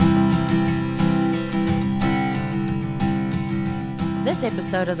This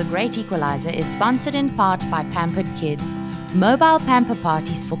episode of The Great Equalizer is sponsored in part by Pampered Kids, mobile pamper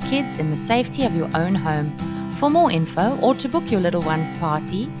parties for kids in the safety of your own home. For more info or to book your little one's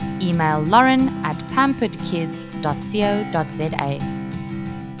party, email lauren@pamperedkids.co.za.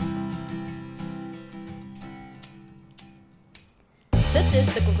 This is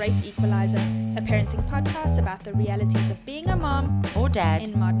The Great Equalizer, a parenting podcast about the realities of being a mom Or dad.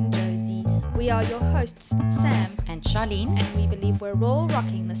 in modern Jersey. We are your hosts, Sam And Charlene. and we believe we're all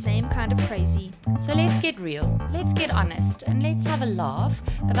rocking the same kind of crazy. So let's get real, let's get honest, and let's have a laugh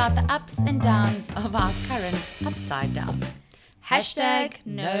about the ups and downs of our current upside down.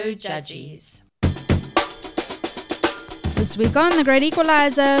 #No judgies. This week on The Great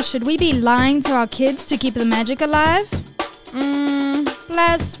Equalizer, should we be lying to our kids to keep the magic alive?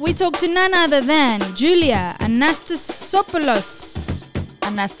 Plus, we talk to none other than Julia Anastasopoulos.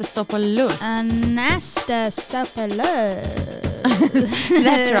 Anastasopoulos.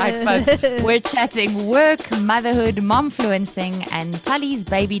 That's right, folks. We're chatting work, motherhood, momfluencing, and Tali's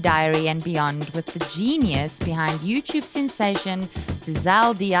baby diary and beyond with the genius behind YouTube sensation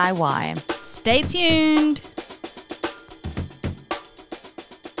Suzelle DIY. Stay tuned.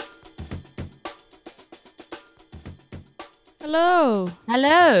 Hello.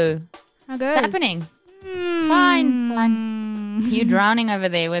 Hello. How goes? What's happening? Fine. You drowning over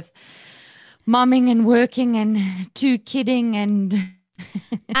there with momming and working and two kidding and...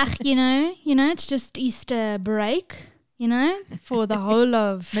 you know, it's just Easter break, for the whole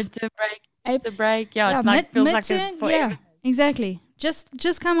of Midterm break. April. The break. Yeah, it like, feels like midterm, it's forever. yeah, exactly.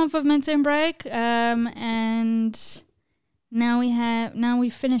 Just come off of midterm break, and now we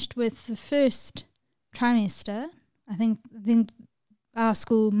finished with the first trimester. I think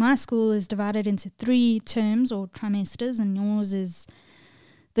my school is divided into 3 terms or trimesters, and yours is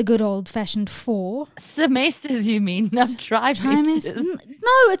the good old-fashioned 4. Semesters, you mean, not trimesters.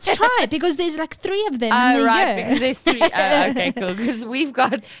 No, it's tri because there's like 3 of them in the right, year. because there's 3. Oh, okay, cool. Because we've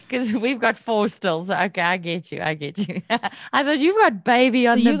got 4 still. So okay, I get you. I thought you've got baby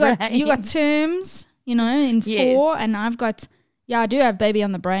on the brain. You got terms, in 4, Yes. and I've got. Yeah, I do have baby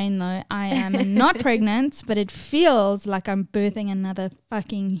on the brain though. I am not pregnant, but it feels like I'm birthing another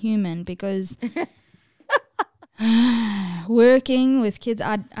fucking human because working with kids,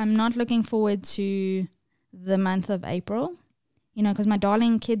 I'm not looking forward to the month of April, because my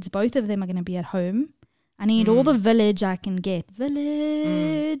darling kids, both of them are going to be at home. I need all the village I can get.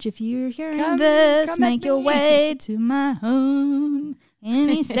 Village, if you're hearing this, make your way to my home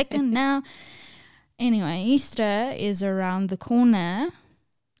any second now. Anyway, Easter is around the corner,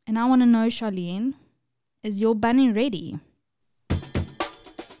 and I want to know, Charlene, is your bunny ready?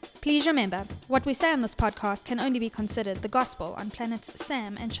 Please remember, what we say on this podcast can only be considered the gospel on planets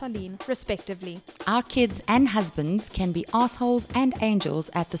Sam and Charlene, respectively. Our kids and husbands can be assholes and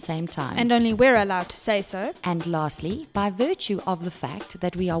angels at the same time. And only we're allowed to say so. And lastly, by virtue of the fact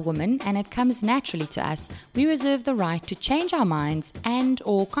that we are women and it comes naturally to us, we reserve the right to change our minds and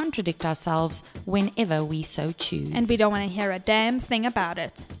or contradict ourselves whenever we so choose. And we don't want to hear a damn thing about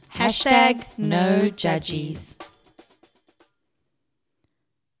it. #No judgies.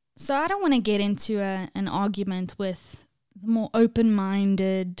 So I don't want to get into an argument with the more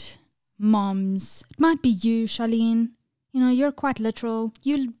open-minded moms. It might be you, Charlene. You're quite literal.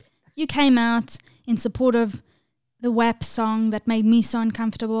 You came out in support of the WAP song that made me so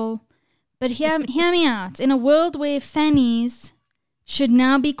uncomfortable. But hear me out. In a world where fannies should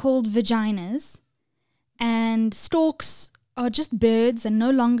now be called vaginas and storks are just birds and no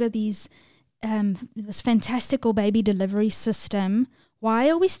longer this fantastical baby delivery system, why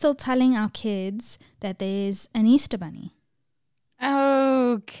are we still telling our kids that there's an Easter bunny?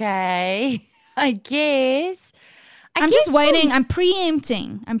 Okay, I guess. I'm just waiting. I'm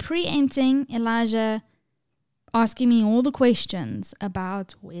preempting Elijah asking me all the questions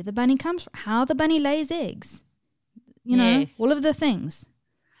about where the bunny comes from, how the bunny lays eggs, Yes. all of the things.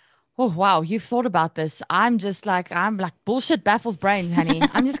 Oh, wow, you've thought about this. I'm like bullshit baffles brains, honey.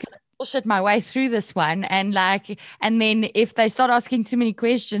 I'm just going to bullshit my way through this one. And then if they start asking too many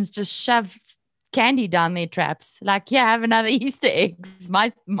questions, just shove candy down their traps. Have another Easter egg is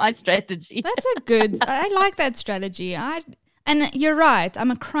my strategy. That's I like that strategy. And you're right.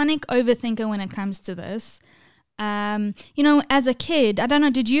 I'm a chronic overthinker when it comes to this. As a kid, I don't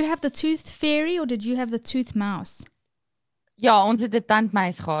know, did you have the tooth fairy or did you have the tooth mouse? Ja, ons het 'n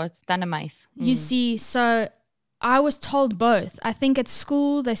tandmeis gehad, tandemeis. You see, so I was told both. I think at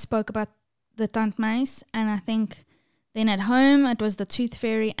school they spoke about the tandmeis, and I think then at home it was the tooth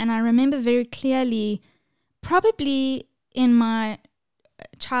fairy. And I remember very clearly, probably in my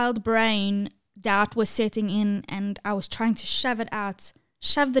child brain, doubt was setting in, and I was trying to shove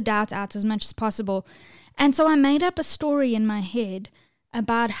the doubt out as much as possible. And so I made up a story in my head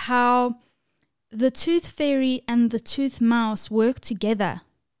about how the tooth fairy and the tooth mouse work together.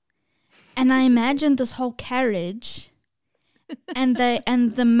 And I imagined this whole carriage, and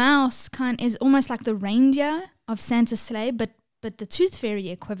the mouse is almost like the reindeer of Santa's sleigh, but the tooth fairy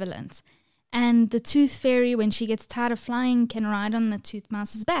equivalent. And the tooth fairy, when she gets tired of flying, can ride on the tooth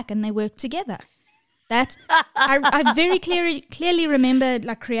mouse's back, and they work together. I very clearly remember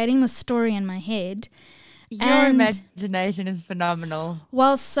like creating the story in my head. Your imagination is phenomenal.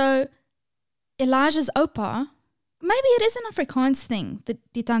 Well, so Elijah's opa, maybe it is an Afrikaans thing,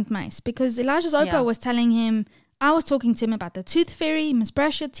 die tandmeis, because Elijah's opa was telling him, I was talking to him about the tooth fairy, you must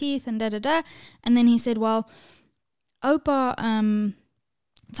brush your teeth and da-da-da. And then he said, well, opa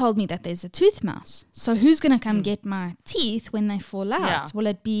told me that there's a tooth mouse. So who's going to come get my teeth when they fall out? Yeah. Will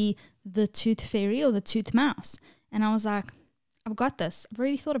it be the tooth fairy or the tooth mouse? And I was like, I've got this. I've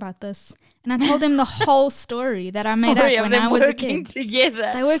already thought about this. And I told him the whole story that I made up when I was a kid.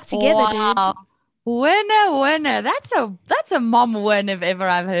 Together. They work together, dude. Winner. That's a mom win if ever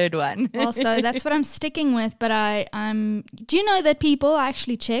I've heard one. Well, so that's what I'm sticking with. But I'm. Do you know that people, I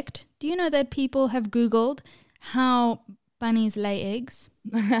actually checked, do you know that people have Googled how bunnies lay eggs?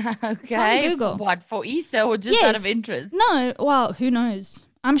 Okay. It's on Google. What, for Easter or just out of interest? No, well, who knows?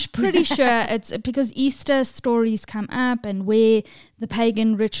 I'm pretty sure it's because Easter stories come up and where the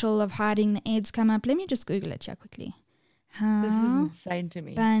pagan ritual of hiding the eggs come up. Let me just Google it here quickly. This is insane to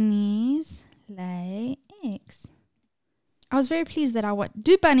me. Bunnies lay eggs. I was very pleased that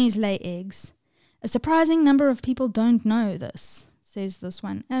do bunnies lay eggs? A surprising number of people don't know this, says this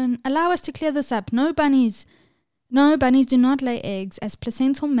one. And allow us to clear this up. No, bunnies do not lay eggs. As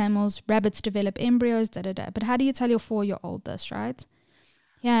placental mammals, rabbits develop embryos, da-da-da. But how do you tell your 4-year-old this, right?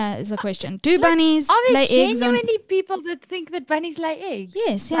 Yeah, is the question. Do bunnies lay eggs? Are there genuinely people that think that bunnies lay eggs?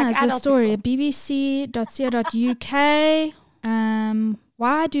 Yes, yeah, it's a story. bbc.co.uk.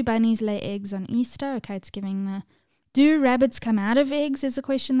 Why do bunnies lay eggs on Easter? Okay, it's giving do rabbits come out of eggs is a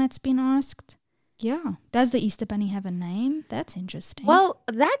question that's been asked. Yeah. Does the Easter bunny have a name? That's interesting. Well,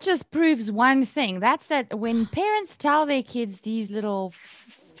 that just proves one thing. That's that when parents tell their kids these little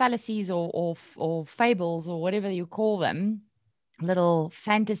fallacies or fables or whatever you call them, little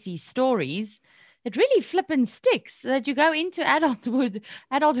fantasy stories, it really flippin' sticks that you go into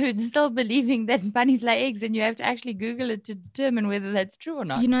adulthood still believing that bunnies lay eggs, and you have to actually Google it to determine whether that's true or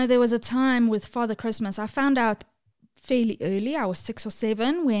not. You know, there was a time with Father Christmas, I found out fairly early, I was 6 or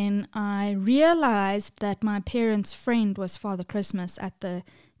 7, when I realized that my parents' friend was Father Christmas at the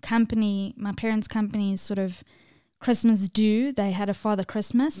company, my parents' company's sort of Christmas do. They had a Father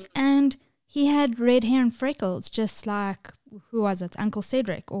Christmas, and he had red hair and freckles, just like, who was it? Uncle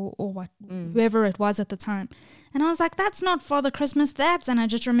Cedric or what, whoever it was at the time. And I was like, that's not Father Christmas, and I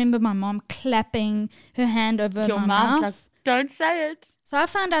just remember my mom clapping her hand over my mouth. Like, don't say it. So I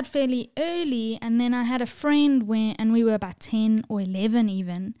found out fairly early, and then I had a friend and we were about 10 or 11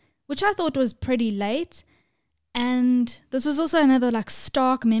 even, which I thought was pretty late. And this was also another like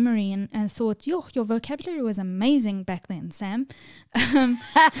stark memory, and thought, your vocabulary was amazing back then, Sam.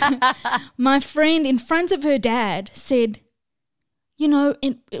 My friend in front of her dad said, you know,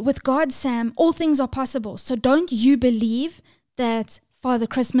 with God, Sam, all things are possible. So don't you believe that Father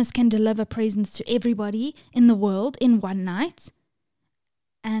Christmas can deliver presents to everybody in the world in one night?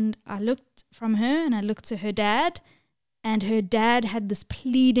 And I looked from her and I looked to her dad, and her dad had this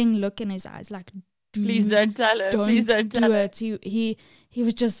pleading look in his eyes, like, please don't tell her. Please don't tell it. He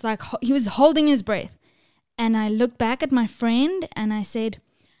was just like, he was holding his breath. And I looked back at my friend and I said,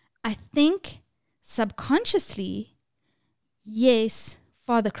 I think subconsciously, yes,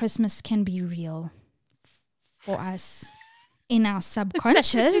 Father Christmas can be real for us in our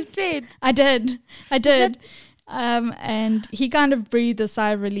subconscious. That's what you said. I did. And he kind of breathed a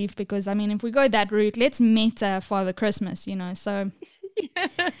sigh of relief, because, I mean, if we go that route, let's meta Father Christmas, you know, so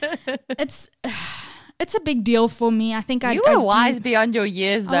it's a big deal for me. I think you were wise beyond your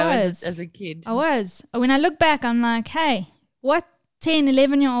years, though, as a kid. I was. When I look back, I'm like, hey, what 10,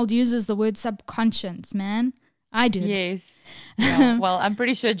 11-year-old uses the word subconscious, man? I do. Yes. Yeah. Well, I'm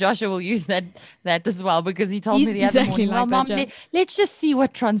pretty sure Joshua will use that as well, because he told me the other morning, like well, Mom, let's just see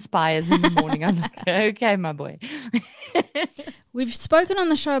what transpires in the morning. I'm like, okay, my boy. We've spoken on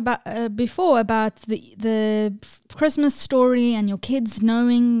the show about before about the Christmas story and your kids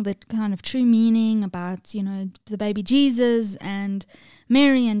knowing the kind of true meaning about, you know, the baby Jesus and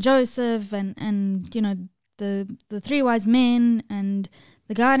Mary and Joseph and you know, the 3 wise men and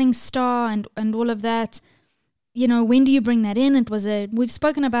the guiding star and all of that. You know, when do you bring that in? We've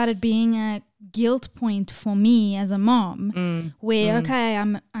spoken about it being a guilt point for me as a mom, where okay,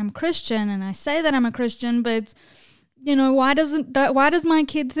 I'm Christian and I say that I'm a Christian, but you know, why does my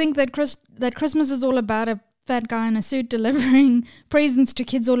kid think that Christmas is all about a fat guy in a suit delivering presents to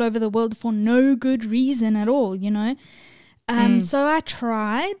kids all over the world for no good reason at all, you know? So I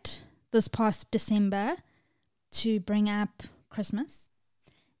tried this past December to bring up Christmas,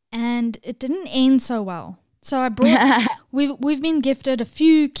 and it didn't end so well. So I brought we've been gifted a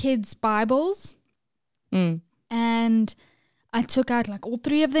few kids' Bibles, and I took out like all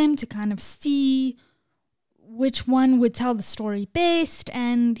 3 of them to kind of see which one would tell the story best.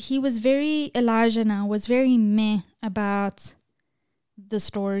 And Elijah now was very meh about the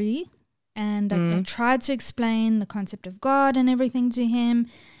story, and I tried to explain the concept of God and everything to him.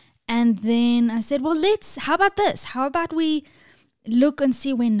 And then I said, well, how about this? How about we look and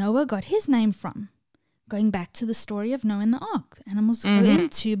see where Noah got his name from? Going back to the story of Noah and the ark. The animals go in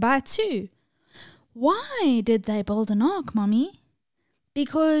 2 by 2. Why did they build an ark, Mommy?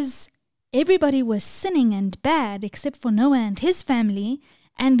 Because everybody was sinning and bad except for Noah and his family,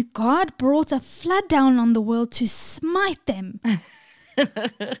 and God brought a flood down on the world to smite them.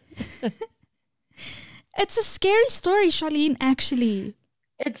 It's a scary story, Charlene, actually.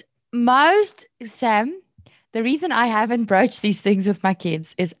 Sam, the reason I haven't broached these things with my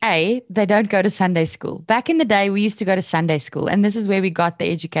kids is A, they don't go to Sunday school. Back in the day, we used to go to Sunday school, and this is where we got the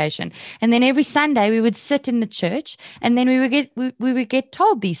education. And then every Sunday we would sit in the church, and then we would get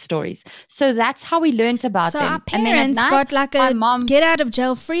told these stories. So that's how we learned about them. So our parents got like a get out of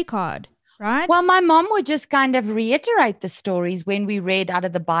jail free card, right? Well, my mom would just kind of reiterate the stories when we read out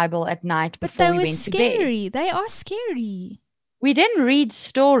of the Bible at night before we went to bed. But they were scary. They are scary. We didn't read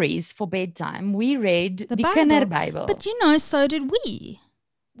stories for bedtime. We read the Kinderbijbel. But you know, so did we.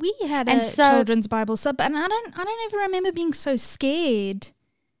 We had a children's Bible. And I don't ever remember being so scared.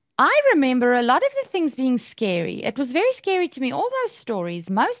 I remember a lot of the things being scary. It was very scary to me. All those stories,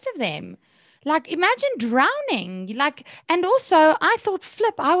 most of them. Like, imagine drowning. And also, I thought,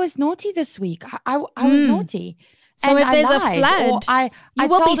 flip, I was naughty this week. I was naughty. So if there's a flood, you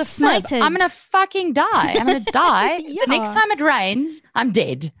will be smited. I'm going to fucking die. I'm going to die. The next time it rains, I'm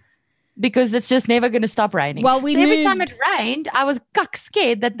dead. Because it's just never going to stop raining. Well, every time it rained, I was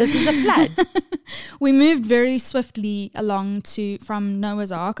scared that this is a flood. We moved very swiftly along from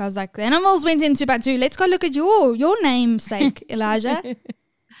Noah's Ark. I was like, the animals went into Batu. Let's go look at your namesake, Elijah.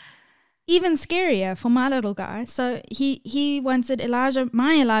 Even scarier for my little guy. So he wanted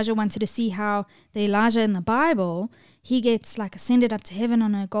my Elijah wanted to see how the Elijah in the Bible, he gets like ascended up to heaven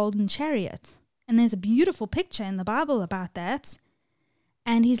on a golden chariot. And there's a beautiful picture in the Bible about that.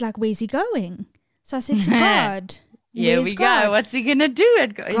 And he's like, where's he going? So I said to God, here we go. What's he going to do?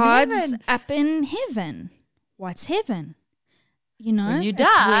 God's up in heaven. What's heaven? You know, when you die.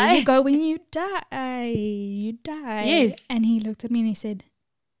 It's where you go when you die. You die. Yes. And he looked at me and he said,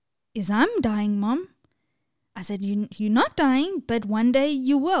 I'm dying, Mom. I said, you're not dying, but one day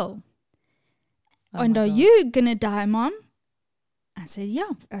you will. And are you going to die, Mom? I said,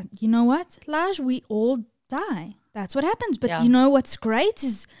 yeah. You know what, Laj? We all die. That's what happens. But you know what's great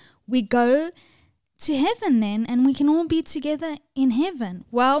is we go to heaven then, and we can all be together in heaven.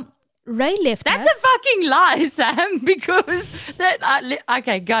 Well, Ray left us. That's a fucking lie, Sam, because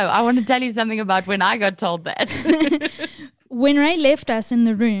okay, go. I want to tell you something about when I got told that. When Ray left us in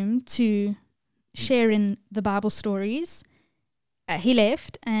the room to share in the Bible stories, he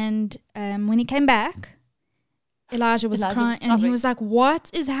left, and when he came back, Elijah was crying, and he was like, what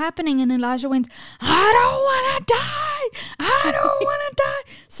is happening? And Elijah went, I don't want to die. I don't want to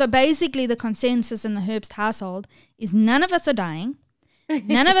die. So basically the consensus in the Herbst household is none of us are dying.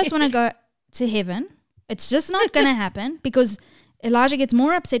 None of us want to go to heaven. It's just not going to happen, because Elijah gets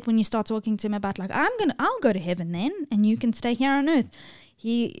more upset when you start talking to him about like, I'll go to heaven then, and you can stay here on earth.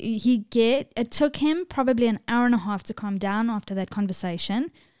 It took him probably an hour and a half to calm down after that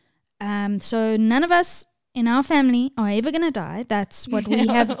conversation. So none of us in our family are ever going to die. That's what we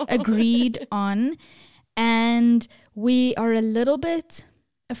have agreed on. And we are a little bit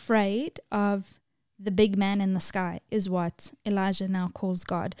afraid of the big man in the sky, is what Elijah now calls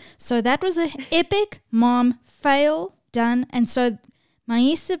God. So that was an epic mom fail done. And so my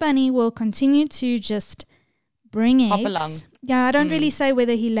Easter bunny will continue to just bring eggs. Hop along. Yeah, I don't really say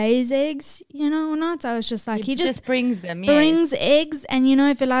whether he lays eggs, or not. I was just like, he just brings them. Brings eggs. And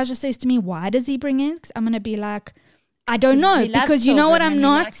if Elijah says to me, why does he bring eggs? I'm going to be like, I don't know. Because you know what? I'm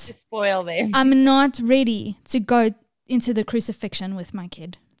not. Likes to spoil them. I'm not ready to go into the crucifixion with my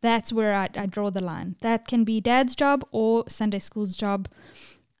kid. That's where I draw the line. That can be dad's job or Sunday school's job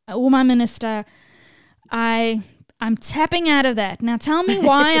or my minister. I I'm tapping out of that. Now tell me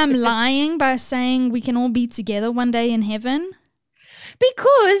why I'm lying by saying we can all be together one day in heaven.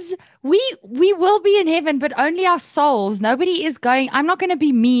 Because we will be in heaven, but only our souls. Nobody is going. I'm not going to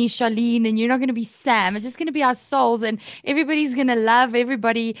be me, Charlene, and you're not going to be Sam. It's just going to be our souls, and everybody's going to love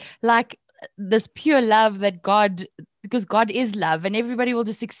everybody like this pure love that God, because God is love, and everybody will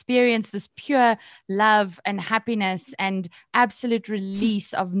just experience this pure love and happiness and absolute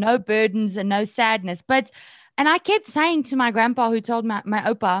release of no burdens and no sadness. And I kept saying to my grandpa, who told my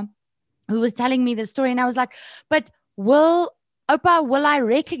Opa, who was telling me the story, and I was like, but Opa, will I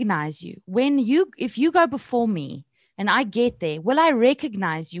recognize you if you go before me and I get there? Will I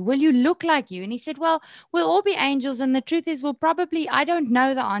recognize you? Will you look like you? And he said, well, we'll all be angels. And the truth is, I don't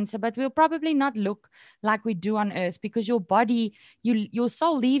know the answer, but we'll probably not look like we do on earth, because your body, your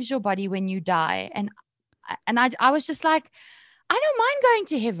soul leaves your body when you die. And I was just like, I don't mind going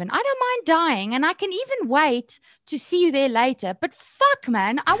to heaven. I don't mind dying. And I can even wait to see you there later. But fuck,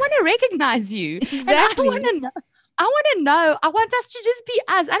 man, I want to recognize you. Exactly. And I want to know. I want us to just be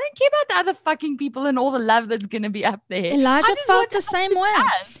us. I don't care about the other fucking people and all the love that's going to be up there. Elijah felt the same way.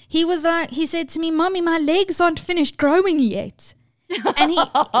 He said to me, Mommy, my legs aren't finished growing yet. And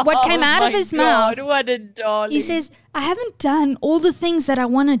what came out of his mouth, what a darling. He says, I haven't done all the things that I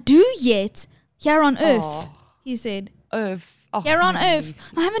want to do yet here on earth. He said, here on earth,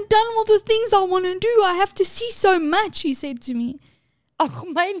 I haven't done all the things I want to do. I have to see so much, he said to me. Oh,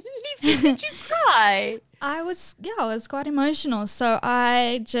 my life, did you cry? I was quite emotional. So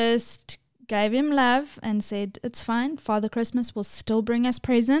I just gave him love and said, it's fine. Father Christmas will still bring us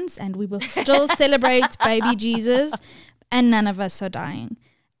presents and we will still celebrate baby Jesus, and none of us are dying.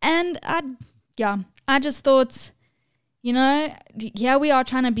 And I just thought, here we are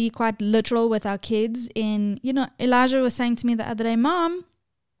trying to be quite literal with our kids. Elijah was saying to me the other day, Mom,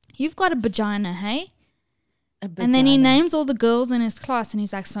 you've got a vagina, hey? And then he names all the girls in his class and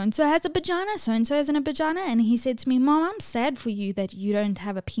he's like, so-and-so has a vagina, so-and-so has a vagina. And he said to me, Mom, I'm sad for you that you don't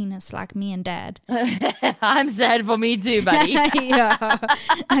have a penis like me and Dad. I'm sad for me too, buddy. Yeah,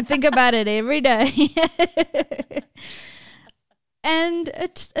 I think about it every day. And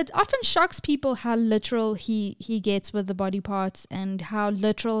it often shocks people how literal he gets with the body parts and how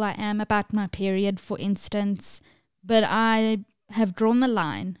literal I am about my period, for instance. But I have drawn the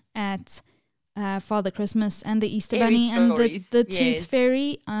line at Father Christmas and the Easter Bunny and the Tooth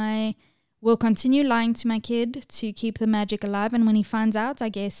Fairy. I will continue lying to my kid to keep the magic alive. And when he finds out, I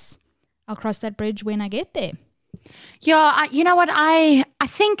guess I'll cross that bridge when I get there. Yeah, you know what? I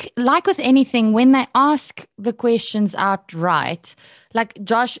think, like with anything, when they ask the questions outright, like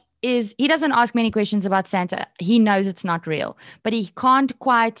Josh he doesn't ask many questions about Santa. He knows it's not real, but he can't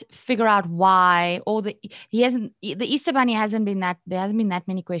quite figure out why, or the Easter Bunny there hasn't been that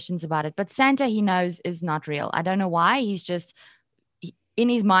many questions about it, but Santa, he knows, is not real. I don't know why. He's just, in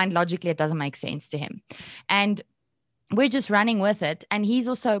his mind, logically, it doesn't make sense to him. And we're just running with it, and he's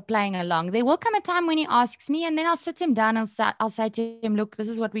also playing along. There will come a time when he asks me, and then I'll sit him down and I'll say to him, look, this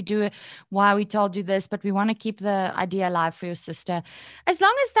is what we do, why we told you this, but we want to keep the idea alive for your sister. As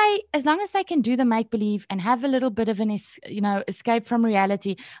long as they can do the make-believe and have a little bit of an escape from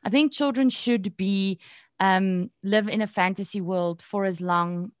reality, I think children should be live in a fantasy world for as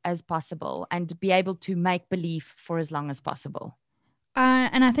long as possible and be able to make believe for as long as possible.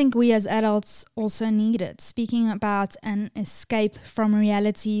 And I think we as adults also need it. Speaking about an escape from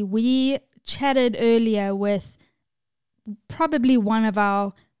reality, we chatted earlier with probably one of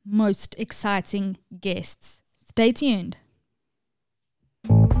our most exciting guests. Stay tuned.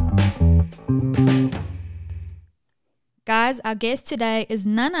 Guys, our guest today is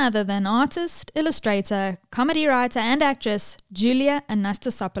none other than artist, illustrator, comedy writer, and actress Julia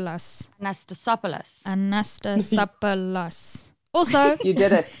Anastasopoulos. Anastasopoulos. Also, you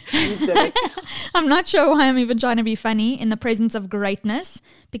did it. I'm not sure why I'm even trying to be funny in the presence of greatness,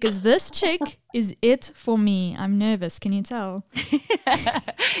 because this chick is it for me. I'm nervous. Can you tell?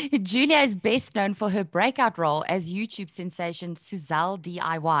 Julia is best known for her breakout role as YouTube sensation Suzelle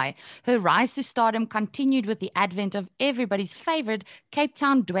DIY. Her rise to stardom continued with the advent of everybody's favorite Cape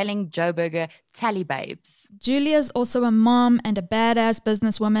Town dwelling Joburger, Tali Babes. Julia's also a mom and a badass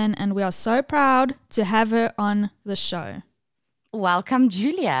businesswoman, and we are so proud to have her on the show. Welcome,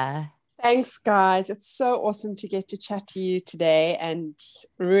 Julia. Thanks, guys. It's so awesome to get to chat to you today, and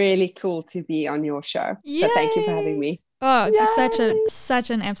really cool to be on your show. Yay! So thank you for having me. Oh, it's such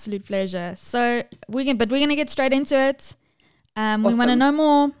an absolute pleasure. So we're gonna get straight into it. Awesome. We want to know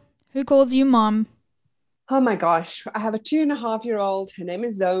more. Who calls you mom? Oh my gosh, I have a 2.5-year-old. Her name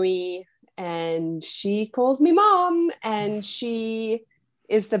is Zoe, and she calls me mom. And she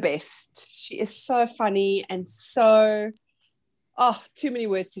is the best. She is so funny and so, too many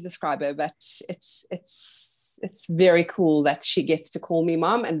words to describe her, but it's very cool that she gets to call me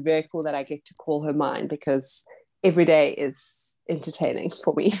mom, and very cool that I get to call her mine, because every day is entertaining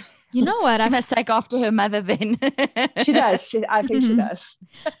for me. You know what? She must take after her mother then. She does. I think she does.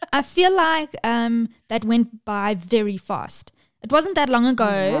 I feel like that went by very fast. It wasn't that long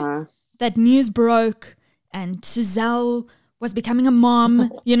ago that news broke and Suzelle was becoming a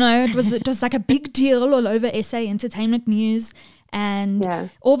mom. You know, it was like a big deal all over SA Entertainment News. And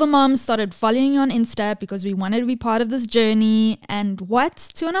all the moms started following you on Insta because we wanted to be part of this journey. And what?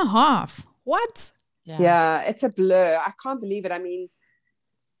 2.5? What? Yeah, it's a blur. I can't believe it. I mean,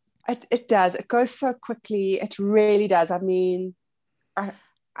 it does. It goes so quickly. It really does. I mean, I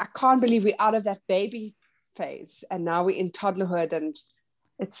can't believe we're out of that baby phase and now we're in toddlerhood, and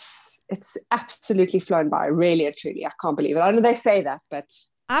it's absolutely flown by, really and truly. I can't believe it. I know they say that, but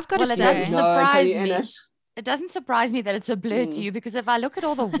I've got to say, it doesn't surprise me that it's a blur to you, because if I look at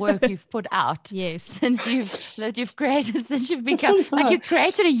all the work you've put out since you've created, since you've become, like, you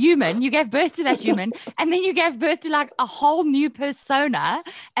created a human, you gave birth to that human, and then you gave birth to like a whole new persona,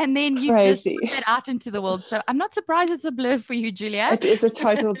 and then you just put that out into the world. So I'm not surprised it's a blur for you, Julia. It is a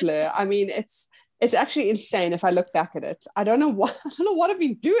total blur. I mean, it's actually insane if I look back at it. I don't know what I've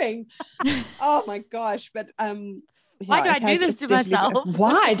been doing. Oh my gosh. But why do I do this to myself?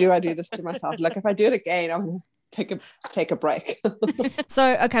 Why do I do this to myself? Like, if I do it again, I'm going to take a break.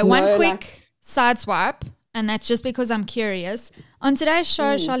 So, okay, one quick side swipe, and that's just because I'm curious. On today's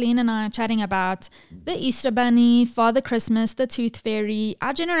show, Charlene and I are chatting about the Easter Bunny, Father Christmas, the Tooth Fairy.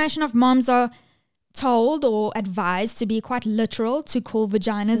 Our generation of moms are told or advised to be quite literal, to call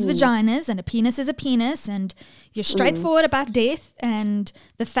vaginas vaginas, and a penis is a penis, and you're straightforward about death and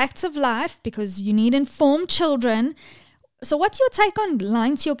the facts of life because you need informed children. So what's your take on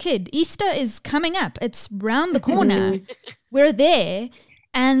lying to your kid? Easter is coming up. It's round the corner. We're there,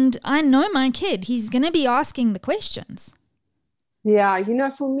 and I know my kid. He's going to be asking the questions. Yeah, you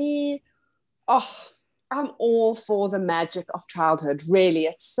know, for me, I'm all for the magic of childhood, really.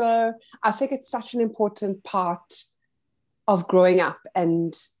 I think it's such an important part of growing up.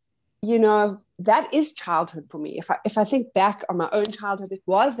 And, you know, that is childhood for me. If I think back on my own childhood, it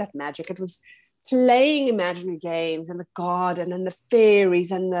was that magic. It was playing imaginary games and the garden and the fairies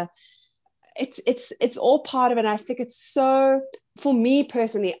and it's all part of it. And I think it's so, for me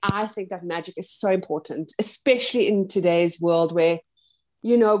personally, I think that magic is so important, especially in today's world where,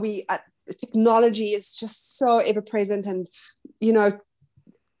 you know, technology is just so ever present, and you know,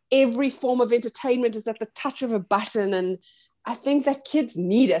 every form of entertainment is at the touch of a button, and I think that kids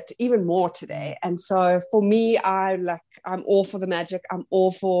need it even more today. And so for me, I'm all for the magic. I'm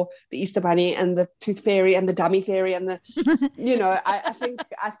all for the Easter Bunny and the Tooth Fairy and the Dummy Fairy and the you know, I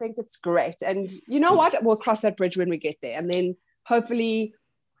think it's great. And you know what, we'll cross that bridge when we get there, and then hopefully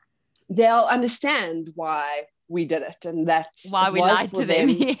they'll understand why we did it, and that's why we lied to them.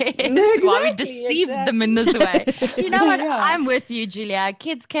 Yes. Exactly, why we deceived them in this way. You know what? I'm with you, Julia.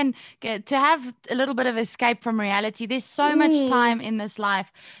 Kids can get to have a little bit of escape from reality. There's so much time in this life,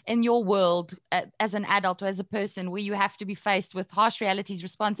 in your world, as an adult or as a person, where you have to be faced with harsh realities,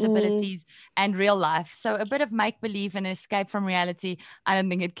 responsibilities, and real life. So a bit of make-believe and escape from reality, I don't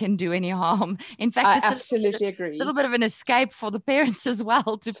think it can do any harm. In fact, I absolutely agree. A little bit of an escape for the parents as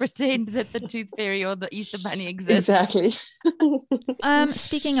well, to pretend that the Tooth Fairy or the Easter Bunny exists. Exactly.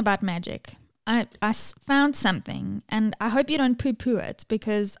 Speaking about magic, I found something, and I hope you don't poo-poo it,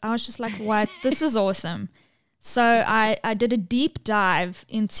 because I was just like, what? This is awesome. So I did a deep dive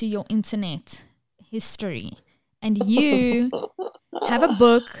into your internet history, and you have a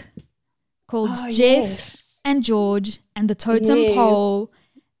book called Jeff and George and the Totem Pole.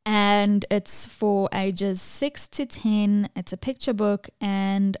 And it's for ages 6 to 10. It's a picture book,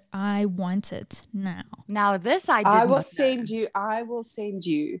 and I want it now. Now this I will send you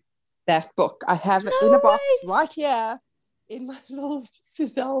that book. I have it in a box right here in my little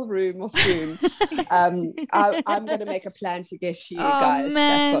Suzelle room of room. I'm going to make a plan to get you guys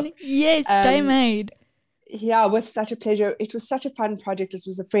that book. Yes, day made. Yeah, with such a pleasure. It was such a fun project. It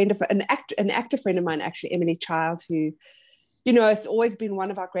was a friend of an actor friend of mine, actually, Emily Child, who, you know, it's always been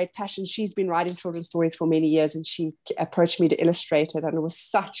one of our great passions. She's been writing children's stories for many years, and she approached me to illustrate it, and it was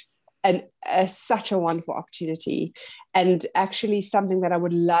such a wonderful opportunity, and actually something that I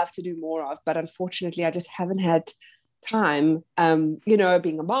would love to do more of, but unfortunately I just haven't had time, you know,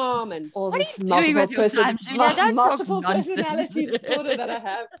 being a mom and all this multiple personality disorder that I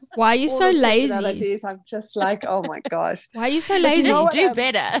have. Why are you so lazy? I'm just like, oh my gosh. Why are you so lazy? You do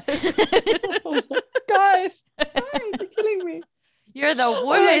better. Guys, you're killing me. You're the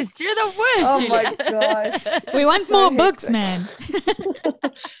worst. You're the worst, Oh Julia. my gosh. We want So more hectic. books, man.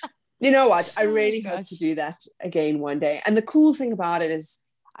 You know what? I Oh my really hope gosh. to do that again one day. And the cool thing about it is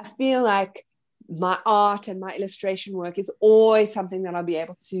I feel like my art and my illustration work is always something that I'll be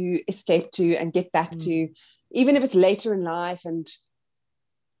able to escape to and get back to, even if it's later in life. And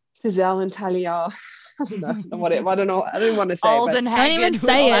Suzelle and Tali are, I don't know. I don't want to say Old it, and but haggard. even with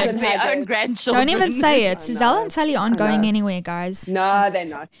say like it. their own Haggard. grandchildren. Don't even say it. I Suzelle know. and Tali aren't I going know. anywhere, guys. no, they're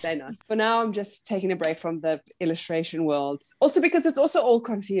not. For now, I'm just taking a break from the illustration world. Also because it's also all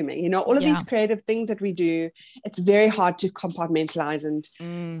consuming, you know, all of these creative things that we do, it's very hard to compartmentalize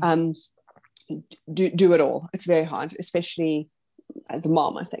and do it all. It's very hard, especially as a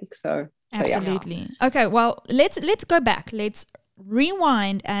mom, I think. So Absolutely. Yeah. Okay, well, let's go back. Let's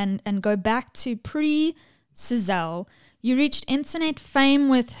rewind and go back to pre-Suzelle. You reached internet fame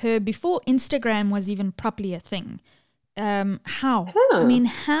with her before Instagram was even properly a thing. How? I mean,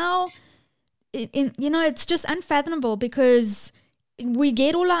 how? It's just unfathomable because we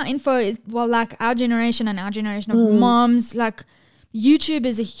get all our info. Well, like our generation and our generation of moms, like YouTube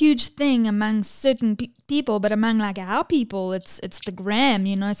is a huge thing among certain people, but among like our people, it's the gram,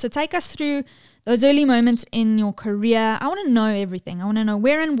 you know. So take us through those early moments in your career. I want to know everything. I want to know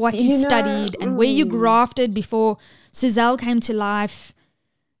where and what you studied and where you grafted before Suzelle came to life.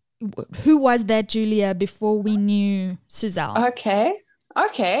 Who was that Julia before we knew Suzelle? Okay. All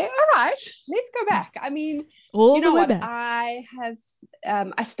right. Let's go back. I mean, you know what? Back.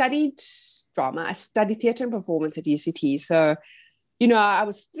 I studied drama. I studied theatre and performance at UCT. So, you know, I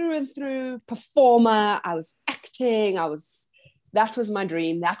was through and through performer. I was acting. That was my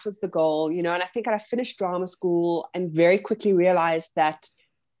dream. That was the goal, you know. And I think I finished drama school and very quickly realized that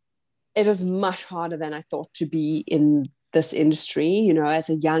it is much harder than I thought to be in this industry, you know, as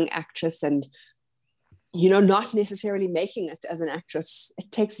a young actress and, you know, not necessarily making it as an actress.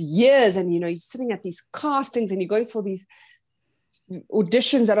 It takes years and, you know, you're sitting at these castings and you're going for these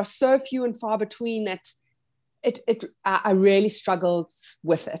auditions that are so few and far between that I really struggled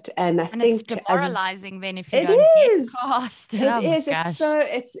with it, and I think it's demoralizing then if you it don't is. Get cast. It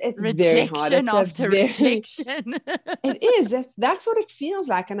is. It's rejection very hard. It's after rejection. It is. That's what it feels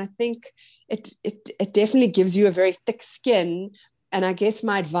like, and I think it definitely gives you a very thick skin. And I guess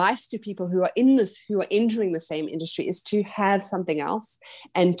my advice to people who are entering the same industry is to have something else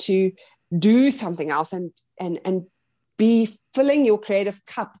and to do something else and be filling your creative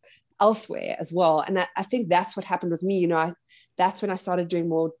cup elsewhere as well. And I think that's what happened with me. You know, that's when I started doing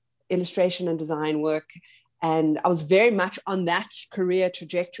more illustration and design work. And I was very much on that career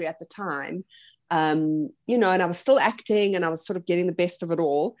trajectory at the time, you know, and I was still acting and I was sort of getting the best of it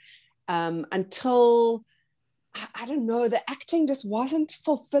all until, I don't know, the acting just wasn't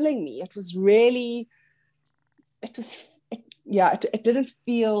fulfilling me. It was really, it didn't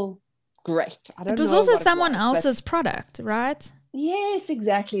feel great. I don't know. It was also someone else's product, right? Yes,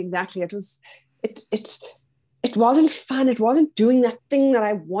 exactly. It wasn't fun. It wasn't doing that thing that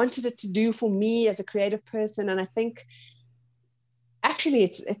I wanted it to do for me as a creative person. And I think actually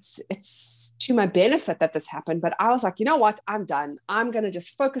it's to my benefit that this happened. But I was like, you know what? I'm done. I'm going to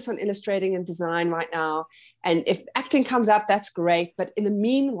just focus on illustrating and design right now. And if acting comes up, that's great. But in the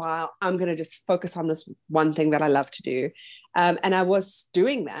meanwhile, I'm going to just focus on this one thing that I love to do. And I was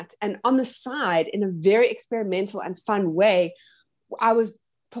doing that. And on the side, in a very experimental and fun way, I was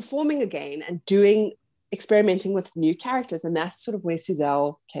performing again and experimenting with new characters. And that's sort of where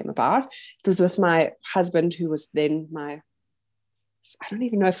Suzelle came about. It was with my husband, who was then I don't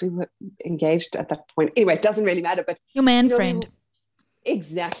even know if we were engaged at that point. Anyway, it doesn't really matter. But your man friend.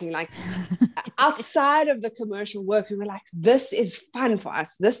 Exactly. Like outside of the commercial work, we were like, this is fun for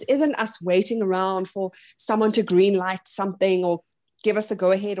us. This isn't us waiting around for someone to green light something or give us the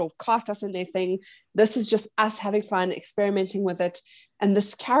go ahead or cast us in their thing. This is just us having fun, experimenting with it. And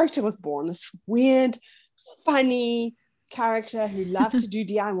this character was born, this weird, funny character who loved to do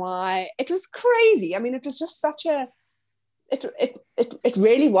DIY. It was crazy. I mean, it was just such a, it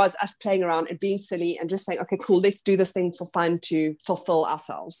really was us playing around and being silly and just saying, okay, cool, let's do this thing for fun to fulfill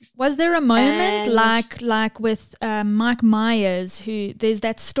ourselves. Was there a moment like with Mike Myers, who there's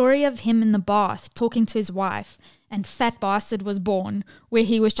that story of him in the bath talking to his wife and Fat Bastard was born, where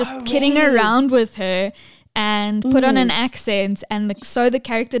he was just kidding around with her and put on an accent, and so the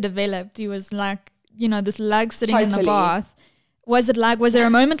character developed. He was like, you know, this lug sitting in the bath. Was there a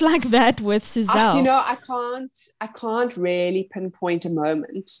moment like that with Suzelle? You know, I can't really pinpoint a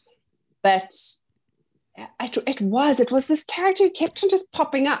moment, but it was this character who kept on just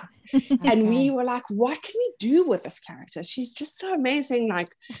popping up. And we were like, what can we do with this character? She's just so amazing.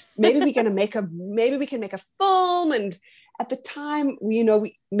 Like, maybe we can make a film. at the time,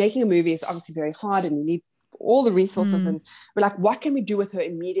 making a movie is obviously very hard and you need all the resources. And we're like, what can we do with her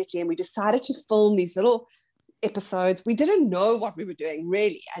immediately? And we decided to film these little episodes. We didn't know what we were doing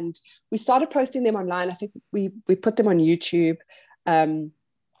really. And we started posting them online. I think we put them on YouTube. And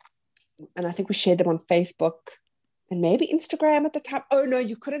I think we shared them on Facebook and maybe Instagram at the time. Oh no,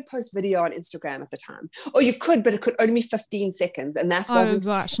 you couldn't post video on Instagram at the time. Or you could, but it could only be 15 seconds. And that wasn't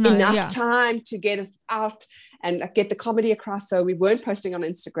enough time to get it out and get the comedy across. So we weren't posting on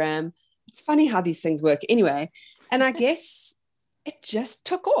Instagram. It's funny how these things work anyway. And I guess it just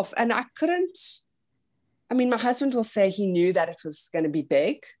took off. And my husband will say he knew that it was going to be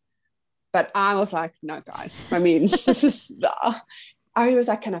big, but I was like, no, guys, I was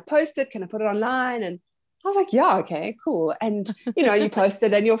like, can I post it? Can I put it online? And I was like, yeah, okay, cool. And, you post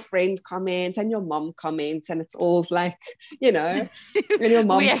it and your friend comments and your mom comments and it's all like, and your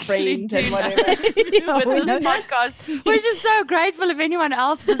mom's friend and whatever. With this podcast, we're just so grateful if anyone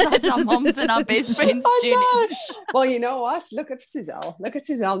else besides our moms and our best friends tune in. Well, you know what? Look at Suzelle. Look at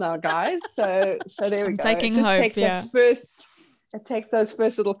Suzelle now, guys. So there we go. Taking hope, it takes those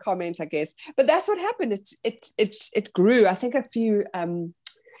first little comments, I guess. But that's what happened. It grew. I think a few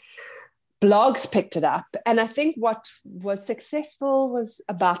blogs picked it up. And I think what was successful was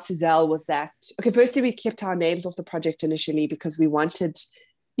about Suzelle was that, okay, firstly, we kept our names off the project initially because we wanted,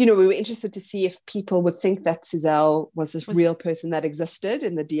 we were interested to see if people would think that Suzelle was this real person that existed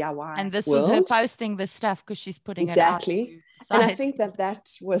in the DIY And this world. was her posting this stuff because she's putting it out. Exactly. And I think that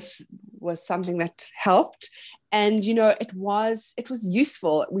was something that helped. And, it was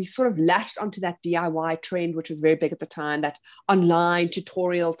useful. We sort of latched onto that DIY trend, which was very big at the time, that online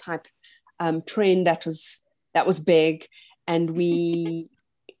tutorial type trend that was big, and we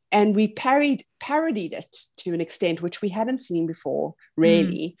parodied it to an extent which we hadn't seen before,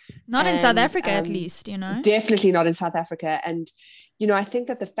 really. Not in South Africa, at least, Definitely not in South Africa. And, I think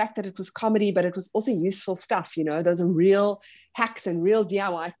that the fact that it was comedy, but it was also useful stuff, those are real hacks and real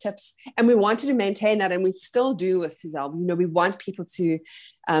DIY tips. And we wanted to maintain that, and we still do with Suzelle. We want people to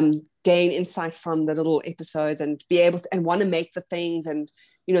gain insight from the little episodes and be able to, and want to make the things. And,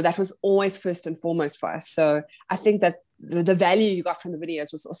 that was always first and foremost for us. So I think that the value you got from the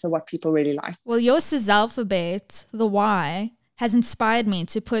videos was also what people really liked. Well, your Suzelle alphabet, the Y, has inspired me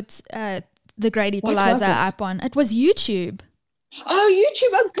to put the Great Equalizer up on. It was YouTube. Oh,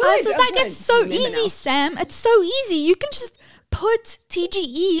 YouTube, I'm good. I was just it's so easy, Sam. It's so easy. You can just put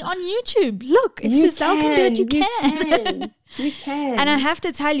TGE on YouTube. Look, if Suzelle can do it, you can. You can. And I have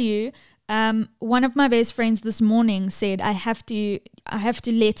to tell you, one of my best friends this morning said, I have to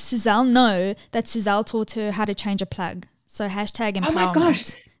let Suzelle know that Suzelle taught her how to change a plug. So #empowerment. Oh my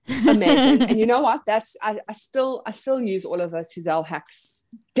gosh. Amazing. And you know what? I still use all of those Suzelle hacks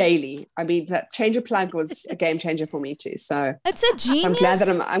daily. I mean, that change a plug was a game changer for me too. So it's a genius. So I'm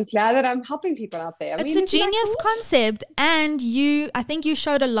glad that I'm helping people out there. It's a genius concept. And I think you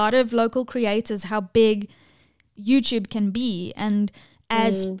showed a lot of local creators how big YouTube can be. And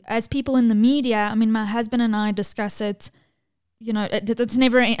as people in the media, I mean, my husband and I discuss it.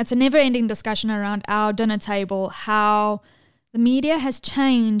 It's a never-ending discussion around our dinner table, how the media has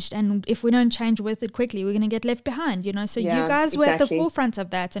changed, and if we don't change with it quickly, we're going to get left behind. So you guys were at the forefront of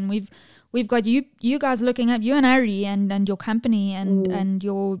that, and we've got you guys looking up, you and Ari and your company and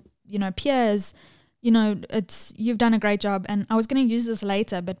your peers. You've done a great job, and I was going to use this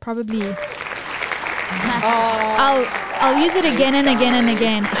later, but probably. I'll use it again and again and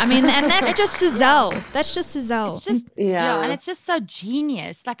again. I mean, and that's just Suzelle. It's just, and it's just so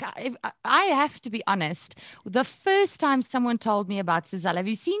genius. Like, I have to be honest. The first time someone told me about Suzelle, have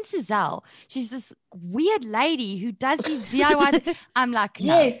you seen Suzelle? She's this weird lady who does these DIY. I'm like,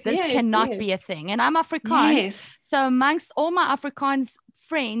 no, this cannot be a thing. And I'm Afrikaans. Yes. So amongst all my Afrikaans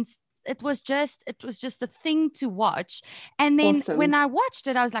friends, it was just a thing to watch. And then when I watched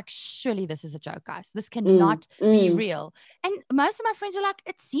it, I was like, surely this is a joke, guys. This cannot be real. And most of my friends were like,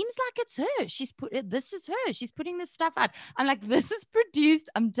 it seems like it's her. This is her. She's putting this stuff out. I'm like, this is produced.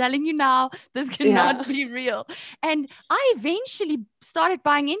 I'm telling you now, this cannot be real. And I eventually started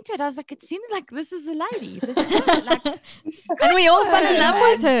buying into it. I was like, it seems like this is a lady. This is her. Like, and we all fell in love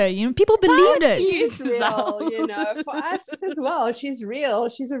with her. People believed it. She's real, for us as well. She's real.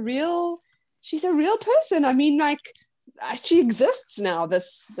 She's a real person. I mean, like, she exists now,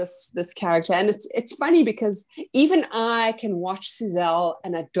 this character. And it's funny because even I can watch Suzelle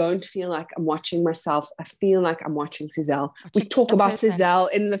and I don't feel like I'm watching myself. I feel like I'm watching Suzelle. We talk about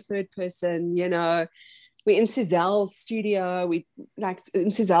Suzelle in the third person, we're in Suzelle's studio. We like in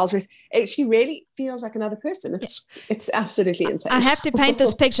Suzelle's rest. She really feels like another person. It's absolutely insane. I have to paint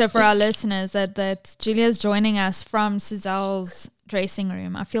this picture for our listeners that Julia's joining us from Suzelle's dressing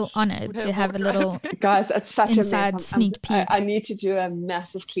room. I feel honored to have a little guys. It's such a mess. Sneak peek. I need to do a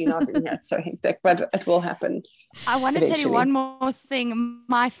massive clean out in here. It's so hectic, but it will happen. I want to tell you one more thing.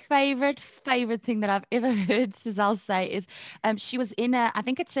 My favorite thing that I've ever heard Suzelle say is she was in I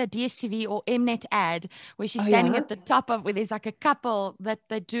think it's a DSTV or Mnet ad where she's standing at the top of where there's like a couple that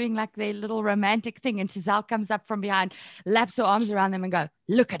they're doing like their little romantic thing, and Suzelle comes up from behind, laps her arms around them and go,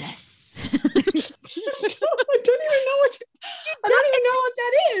 "Look at us." I don't even know what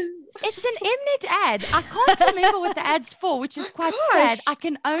that is. It's an Mnet ad. I can't remember what the ad's for, which is quite sad. I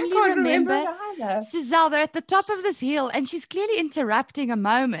can only remember Suzelle. They're at the top of this hill and she's clearly interrupting a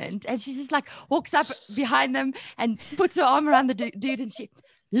moment, and she just like walks up behind them and puts her arm around the dude and she,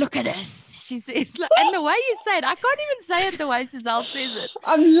 "Look at us," she says. Like, and the way you say it, I can't even say it the way Suzelle says it.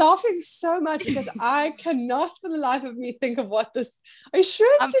 I'm laughing so much because I cannot for the life of me think of what this. Are you sure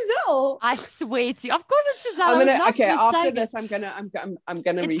it's Suzelle? I swear to you. Of course it's Suzelle. After this I'm gonna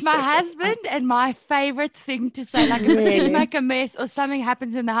it's research my husband and my favorite thing to say, like if the kids make a mess or something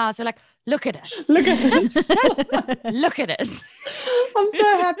happens in the house, they're like, "Look at us. Look at us. Look at us." I'm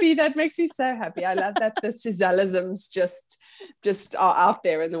so happy. That makes me so happy. I love that the Suzellisms just are out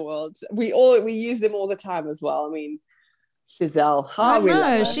there in the world. We use them all the time as well. I mean, Suzelle.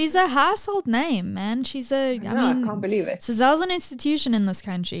 She's a household name, man. I can't believe it. Suzelle's an institution in this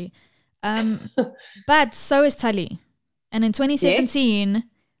country. But so is Tali. And in 2017,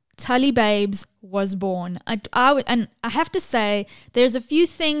 Tali Babes was born. And I have to say, there's a few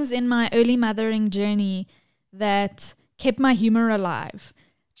things in my early mothering journey that kept my humor alive.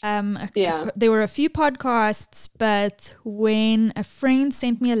 There were a few podcasts, but when a friend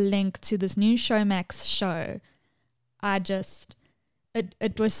sent me a link to this new Showmax show,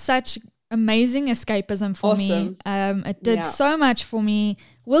 it was such amazing escapism for me. It did so much for me.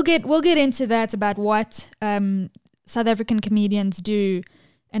 We'll get into that about what South African comedians do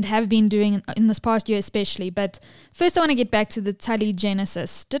and have been doing in this past year especially. But first I want to get back to the Tali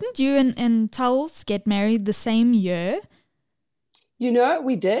genesis. Didn't you and Julz get married the same year? You know,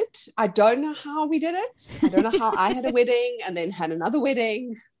 we did. I don't know how we did it. I don't know how I had a wedding and then had another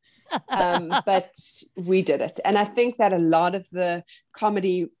wedding. But we did it. And I think that a lot of the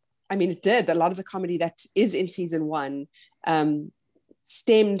comedy, a lot of the comedy that is in season 1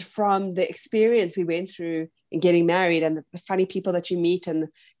 stemmed from the experience we went through in getting married and the funny people that you meet and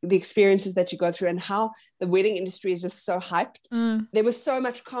the experiences that you go through and how the wedding industry is just so hyped. There was so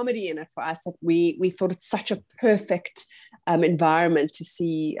much comedy in it for us that we thought it's such a perfect environment to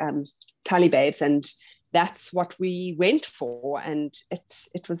see Tali Babes, and that's what we went for, and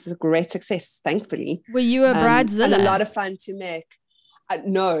it was a great success, thankfully. Were you a bridezilla? And a lot of fun to make.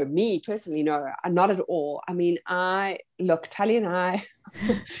 No, me personally, no, not at all. I mean, Tali and I,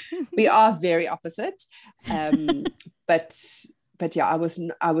 we are very opposite. But yeah,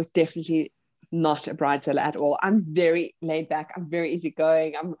 I was definitely not a bridezilla at all. I'm very laid back. I'm very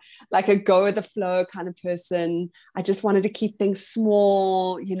easygoing. I'm like a go with the flow kind of person. I just wanted to keep things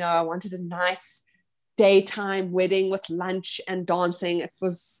small. You know, I wanted a nice daytime wedding with lunch and dancing. It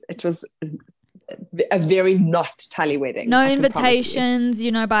was a very not Tali wedding. No invitations,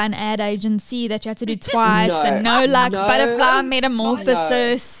 by an ad agency that you had to do twice, and no butterfly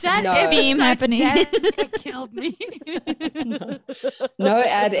metamorphosis theme happening. That killed me. No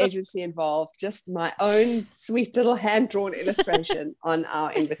ad agency involved, just my own sweet little hand-drawn illustration on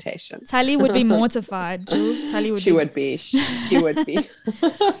our invitation. Tali would be mortified, Julz. She would be. So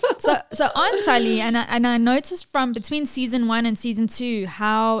on Tali, and I noticed from between season 1 and season 2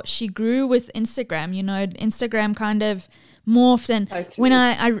 how she grew with Instagram. Instagram kind of morphed, and when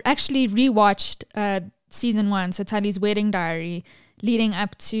I actually rewatched season 1, so Tali's wedding diary, leading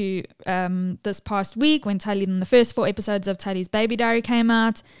up to this past week when the first 4 episodes of Tali's baby diary came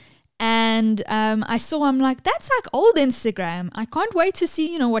out, and I'm like, that's like old Instagram. I can't wait to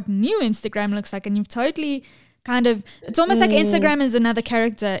see what new Instagram looks like. And you've totally it's almost like Instagram is another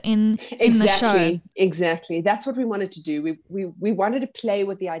character in the show. Exactly. That's what we wanted to do. We wanted to play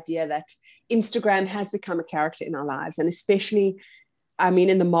with the idea that Instagram has become a character in our lives, and especially,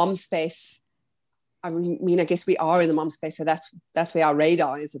 in the mom space. I guess we are in the mom space, so that's where our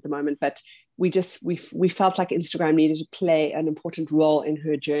radar is at the moment. But we felt like Instagram needed to play an important role in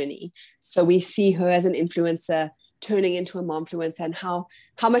her journey. So we see her as an influencer turning into a momfluencer, and how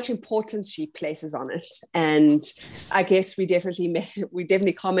much importance she places on it. And I guess we definitely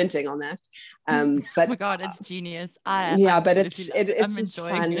commenting on that. But oh my God, it's genius. but it's just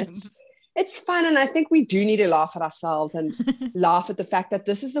fun. it's fun. And I think we do need to laugh at ourselves and laugh at the fact that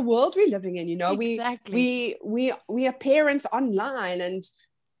this is the world we're living in. You know, Exactly. we are parents online, and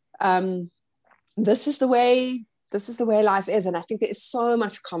this is the way life is. And I think there is so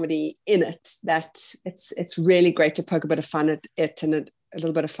much comedy in it that it's really great to poke a bit of fun at it and a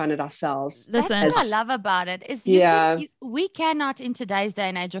little bit of fun at ourselves. That's what I love about it is we cannot in today's day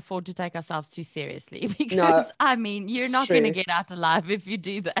and age afford to take ourselves too seriously, because I mean, you're not going to get out alive if you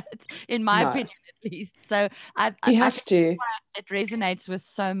do that, in my opinion at least. So I have to. It resonates with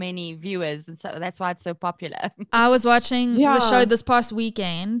so many viewers, and so that's why it's so popular. I was watching the show this past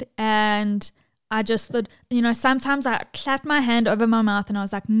weekend, and I just thought, you know, sometimes I clapped my hand over my mouth and I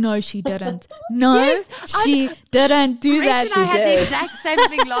was like, no, she didn't. No, yes, she didn't do that. She had the exact same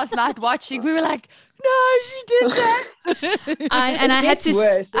thing last night watching. We were like, no, she did that. And I had to.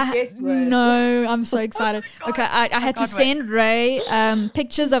 It gets worse. No, I'm so excited. Okay, I had to send Ray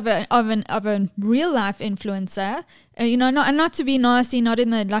pictures of a real life influencer. You know, not to be nasty, not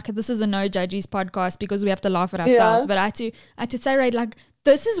in the like this is a no judges podcast because we have to laugh at ourselves. But I had to say, Ray, like,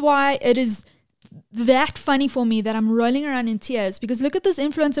 this is why it is that funny for me that I'm rolling around in tears, because look at this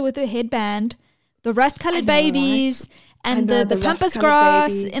influencer with her headband, the rust-colored babies, and the pampas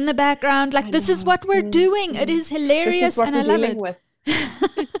grass babies in the background. Like, this is what we're doing. It is hilarious. This is what we're dealing with.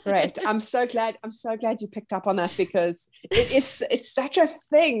 Great. I'm so glad you picked up on that, because it's such a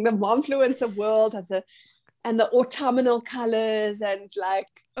thing, the momfluencer world and the autumnal colors, and like,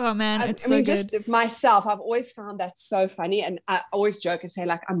 oh man, it's so good. Just myself, I've always found that so funny, and I always joke and say,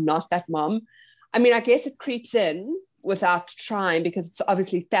 like, I'm not that mom. I mean, I guess it creeps in without trying because it's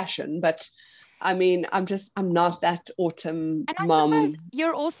obviously fashion, but I mean, I'm not that autumn mom. Suppose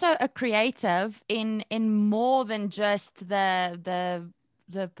you're also a creative in more than just the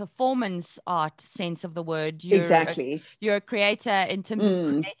performance art sense of the word. You're a creator in terms of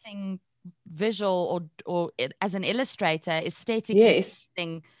creating visual or as an illustrator, aesthetically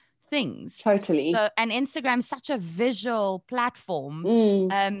things. Totally. So, and Instagram's such a visual platform.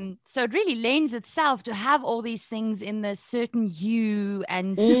 So it really lends itself to have all these things in the certain hue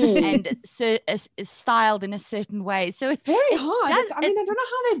and styled in a certain way. So it's very hard. I don't know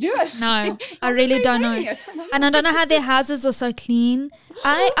how they do it. No, I really don't know. And I don't know how their houses are so clean.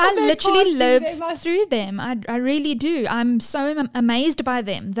 I literally live through them. I really do. I'm so amazed by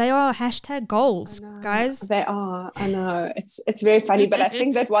them. They are #goals, guys. They are. I know. It's very funny, but I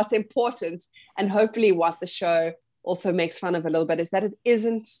think that what's important, and hopefully what the show also makes fun of a little bit, is that it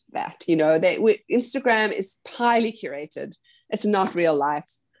isn't that, you know, Instagram is highly curated. It's not real life.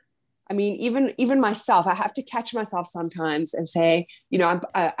 I mean, even myself, I have to catch myself sometimes and say, you know,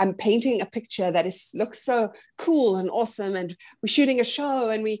 I'm painting a picture that looks so cool and awesome, and we're shooting a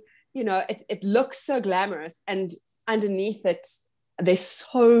show, and it looks so glamorous, and underneath it there's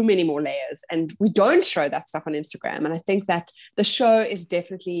so many more layers, and we don't show that stuff on Instagram. And I think that the show is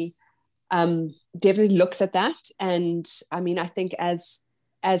definitely looks at that. And I mean, I think as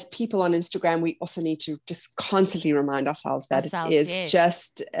people on Instagram, we also need to just constantly remind ourselves that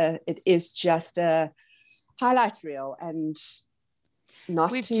it is just a highlight reel, and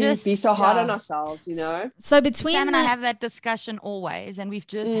not be so hard on ourselves, you know. So between Sam and I have that discussion always, and we've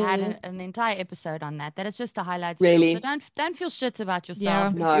just had an entire episode on that it's just a highlight reel. So don't feel shit about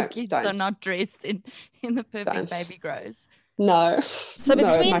yourself. No, your kids are not dressed in the perfect baby grows. No. So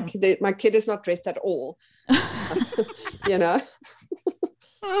between my kid is not dressed at all. You know.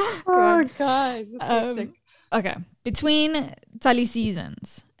 Oh, guys, it's hectic. Okay, between Tali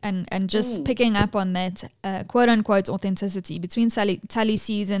seasons and just picking up on that quote unquote authenticity, between Tali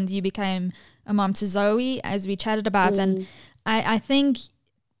seasons, you became a mom to Zoe, as we chatted about, and I think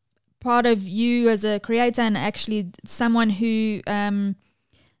part of you as a creator, and actually someone who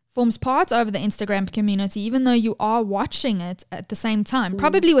forms part of the Instagram community, even though you are watching it at the same time,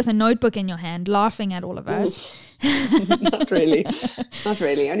 probably with a notebook in your hand, laughing at all of us. Not really.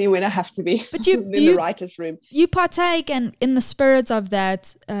 Only when I have to be. But in the writer's room. You partake, and in the spirit of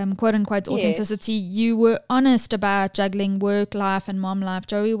that quote unquote authenticity, you were honest about juggling work life and mom life.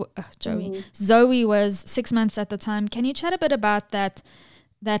 Zoe was 6 months at the time. Can you chat a bit about that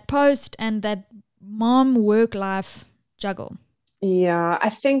post and that mom work life juggle? Yeah,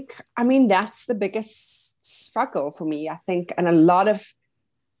 I mean, that's the biggest struggle for me, I think, and a lot of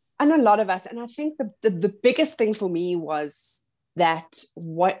us. And I think the biggest thing for me was that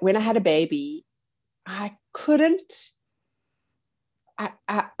when I had a baby, I couldn't,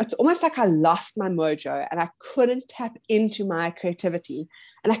 it's almost like I lost my mojo, and I couldn't tap into my creativity.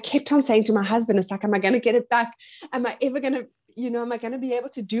 And I kept on saying to my husband, it's like, am I going to get it back? Am I ever going to, am I going to be able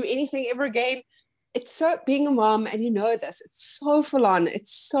to do anything ever again? it's so, being a mom, and you know this, it's so full on.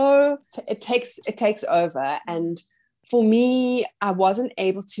 It's so, it takes over. And for me, I wasn't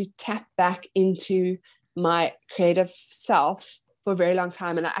able to tap back into my creative self for a very long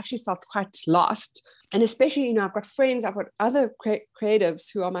time. And I actually felt quite lost. And especially, you know, I've got other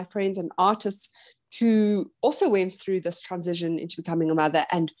creatives who are my friends and artists who also went through this transition into becoming a mother.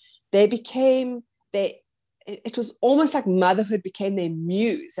 And it was almost like motherhood became their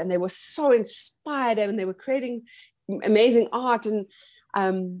muse, and they were so inspired, and they were creating amazing art. And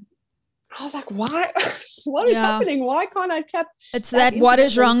I was like, why? What is happening? Why can't I tap? It's that what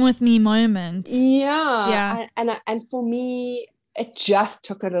is wrong with me moment. Yeah. And for me, it just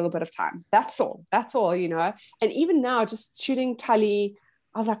took a little bit of time. That's all, you know. And even now, just shooting Tali,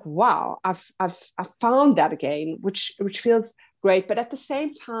 I was like, wow, I've found that again, which feels great. But at the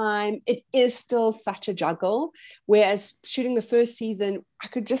same time, it is still such a juggle. Whereas shooting the first season, I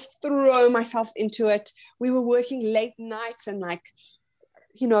could just throw myself into it. We were working late nights and, like,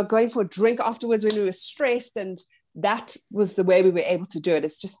 you know, going for a drink afterwards when we were stressed. And that was the way we were able to do it,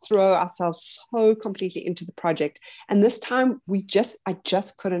 is just throw ourselves so completely into the project. And this time I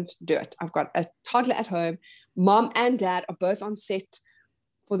just couldn't do it. I've got a toddler at home. Mom and dad are both on set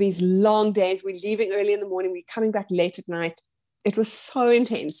for these long days. We're leaving early in the morning. We're coming back late at night. It was so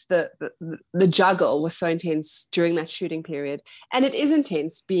intense. The juggle was so intense during that shooting period. And it is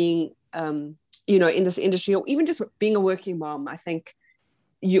intense being, you know, in this industry, or even just being a working mom. I think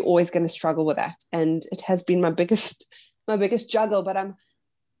you're always going to struggle with that. And it has been my biggest juggle, but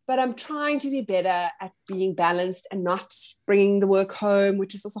I'm trying to be better at being balanced and not bringing the work home,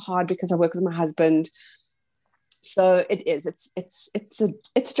 which is also hard because I work with my husband. So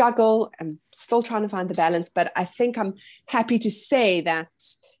it's juggle. I'm still trying to find the balance, but I think I'm happy to say that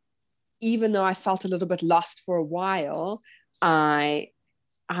even though I felt a little bit lost for a while, I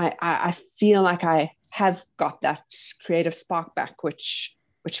feel like I have got that creative spark back, which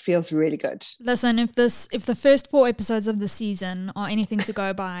feels really good. Listen, if the first 4 episodes of the season are anything to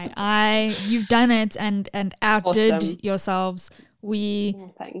go by, you've done it and outdid yourselves.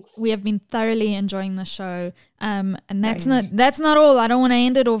 Thanks. We have been thoroughly enjoying the show. And that's not all. I don't want to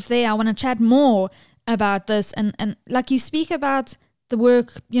end it off there. I want to chat more about this and like you speak about the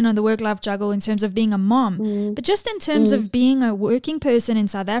work-life juggle in terms of being a mom, but just in terms of being a working person in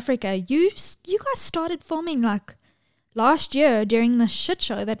South Africa, you guys started filming like last year during the shit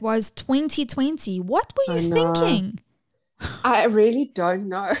show that was 2020. What were you thinking? I really don't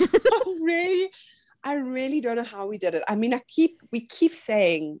know. I really don't know how we did it. I mean, we keep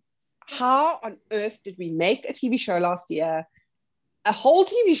saying, how on earth did we make a TV show last year? A whole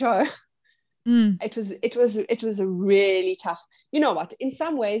TV show. It was a really tough. You know what? In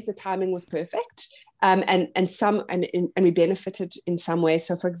some ways, the timing was perfect, and we benefited in some ways.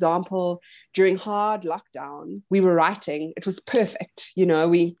 So, for example, during hard lockdown, we were writing. It was perfect. You know,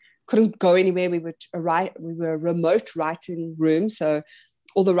 we couldn't go anywhere. We were a remote writing room, so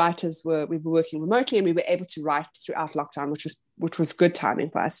all the writers we were working remotely, and we were able to write throughout lockdown, which was good timing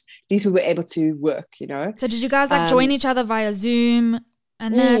for us. At least we were able to work. You know. So, did you guys join each other via Zoom?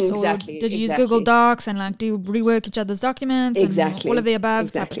 And that, exactly, or did you use Google Docs and do rework each other's documents? Exactly. And all of the above.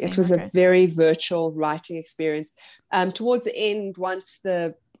 Exactly. It was a very virtual writing experience. Towards the end, once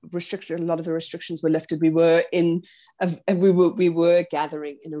a lot of the restrictions were lifted, we were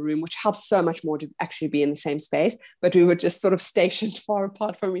gathering in a room, which helps so much more to actually be in the same space. But we were just sort of stationed far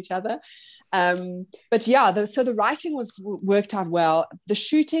apart from each other. But yeah, so the writing worked out well. The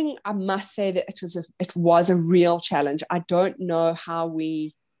shooting, I must say that it was a real challenge. I don't know how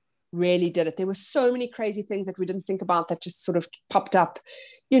we really did it. There were so many crazy things that we didn't think about that just sort of popped up.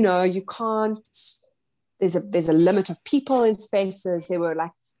 You know, you can't. There's a limit of people in spaces. There were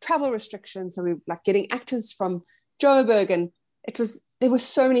like travel restrictions, so we were like getting actors from Joburg, and there were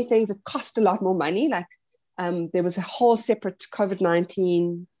so many things. It cost a lot more money. Like there was a whole separate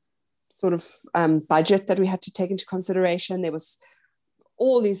COVID-19 sort of budget that we had to take into consideration. There was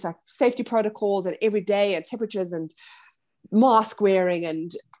all these like safety protocols and every day and temperatures and mask wearing,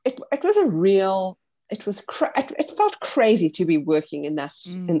 and it felt crazy to be working in that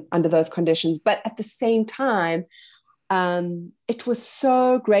under those conditions. But at the same time, it was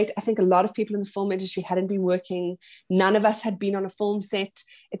so great. I think a lot of people in the film industry hadn't been working. None of us had been on a film set.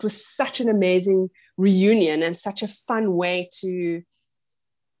 It was such an amazing reunion and such a fun way to.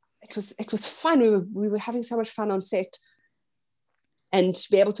 It was fun. We were having so much fun on set, and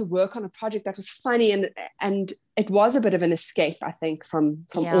to be able to work on a project that was funny and it was a bit of an escape, I think, from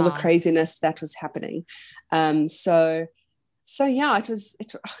all the craziness that was happening. So So yeah, it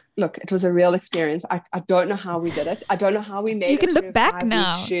was a real experience. I don't know how we did it. I don't know how we made it. You can look back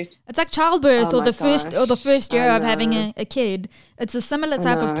now. Shoot. It's like childbirth or the first year of having a kid. It's a similar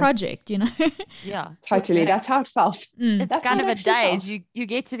type of project, you know. Yeah, totally. That's how it felt. It's kind of a daze. You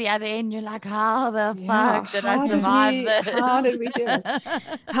get to the other end, you're like, how the fuck did I survive this? How did we do it?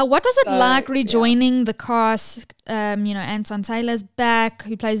 What was it like rejoining the cast? Anton Taylor's back,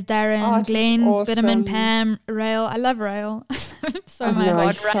 who plays Darren, Glenn, awesome. Bitterman, Pam, Rail. I love Rail. So much.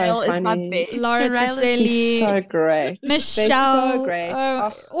 God, so Rail funny. is my best. Laura Tiselli. She's so great. Michelle. They're so great.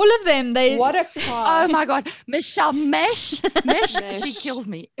 All of them. What a cast. Oh my God. Michelle Mesh. She kills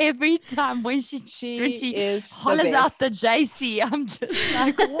me every time when she hollers out the JC. I'm just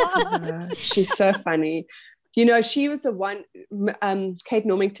like, what? She's so funny. You know, she was the one, Kate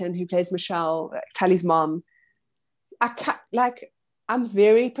Normington, who plays Michelle, Tali's mom. I'm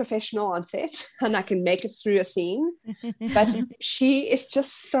very professional on set and I can make it through a scene, but she is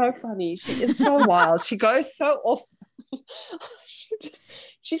just so funny. She is so wild. She goes so off.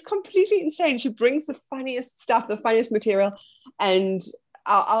 She's completely insane. She brings the funniest stuff, the funniest material. And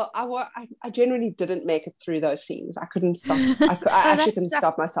I genuinely didn't make it through those scenes. I couldn't stop. I actually couldn't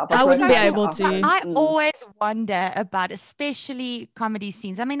stop myself. I wouldn't be able to. I always wonder about, especially comedy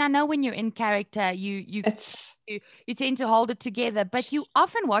scenes. I mean, I know when you're in character, you tend to hold it together, but you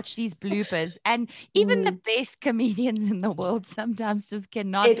often watch these bloopers, and even the best comedians in the world sometimes just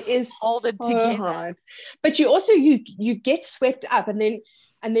cannot hold it together. Hard. But you also you get swept up, and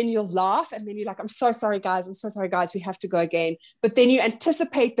then you'll laugh, and then you're like, I'm so sorry, guys. We have to go again. But then you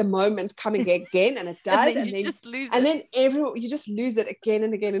anticipate the moment coming again, and it does. and then you just lose it again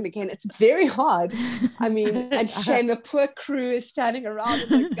and again and again. It's very hard. I mean, and shame, the poor crew is standing around,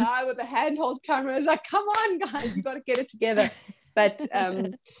 and the guy with the handheld camera is like, come on, guys, you got to get it together. But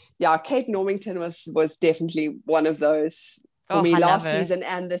Kate Normington was definitely one of those for me last season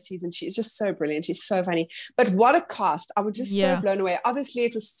and this season. She's just so brilliant. She's so funny. But what a cast. I was just so blown away. Obviously,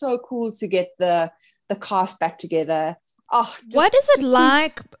 it was so cool to get the cast back together. What is it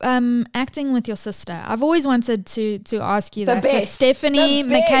like acting with your sister? I've always wanted to ask you that. So Stephanie,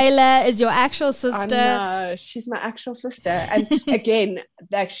 Michaela is your actual sister. I know. She's my actual sister. And again,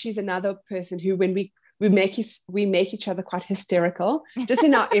 she's another person who, when we make each other quite hysterical, just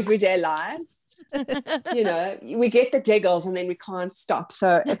in our everyday lives. You know, we get the giggles and then we can't stop.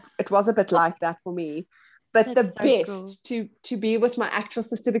 So it was a bit like that for me. But that's the best to be with my actual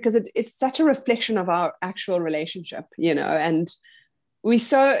sister, because it's such a reflection of our actual relationship, you know. And we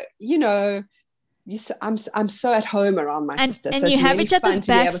I'm so at home around my sister. And you have each other's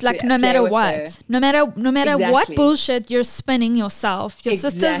backs, like no matter what. No matter what bullshit you're spinning yourself, your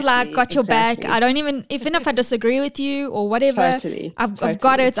sister's like got your back. I don't even if I disagree with you or whatever, I've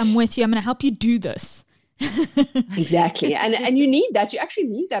got it. I'm with you. I'm going to help you do this. Exactly. And you need that. You actually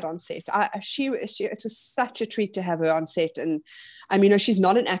need that on set. It was such a treat to have her on set. And I mean, she's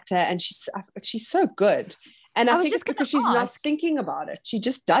not an actor, and she's so good. And I think it's because she's not thinking about it. She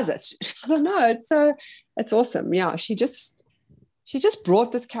just does it. I don't know. It's awesome. Yeah. She just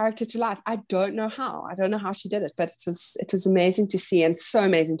brought this character to life. I don't know how she did it, but it was amazing to see, and so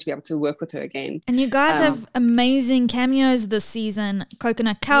amazing to be able to work with her again. And you guys have amazing cameos this season.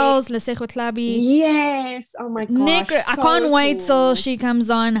 Coconut Cows, Lesego Tlabi. Yes. Oh my gosh. I can't wait till she comes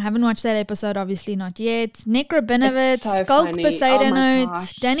on. I haven't watched that episode, obviously not yet. Nick Rabinovitz, Skulk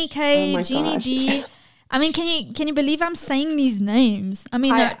Poseidonot, Danny K, Jeannie D. I mean, can you believe I'm saying these names? I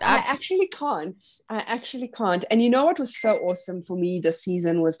mean, I actually can't. And you know what was so awesome for me this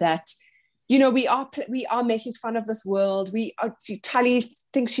season was that, you know, we are making fun of this world. Tali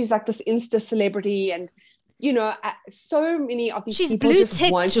thinks she's like this Insta celebrity, and you know, so many of these people just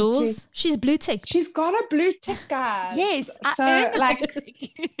want to. She's blue tick. She's got a blue tick, guys. Yes. So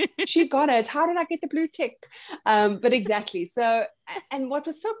she got it. How did I get the blue tick? But exactly. So, and what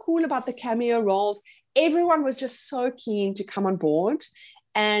was so cool about the cameo roles, everyone was just so keen to come on board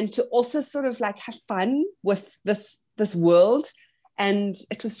and to also sort of like have fun with this world. And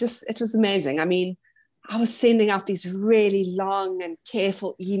it was amazing. I mean, I was sending out these really long and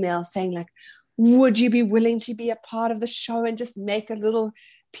careful emails saying like, would you be willing to be a part of the show and just make a little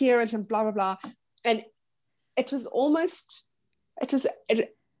appearance and blah, blah, blah. And it was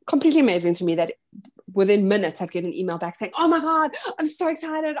completely amazing to me that within minutes I'd get an email back saying, oh my God, I'm so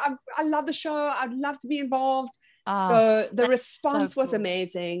excited. I love the show. I'd love to be involved. So the response was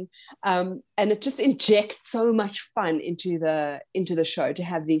amazing. And it just injects so much fun into the show to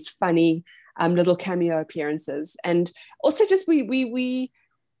have these funny little cameo appearances. And also just we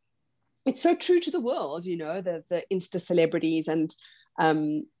it's so true to the world, you know, the Insta celebrities, and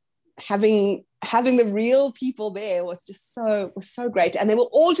having the real people there was so great, and they were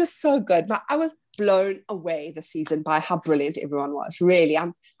all just so good. But I was blown away this season by how brilliant everyone was. Really,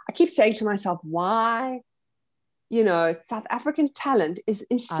 I keep saying to myself, why, South African talent is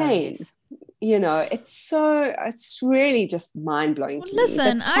insane. It's really just mind-blowing to me.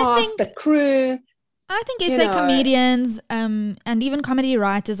 Listen, the cast, the crew. I think SA comedians and even comedy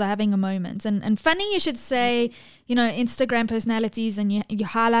writers are having a moment. And funny you should say, Instagram personalities, and you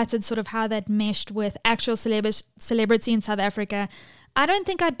highlighted sort of how that meshed with actual celebrity in South Africa. I don't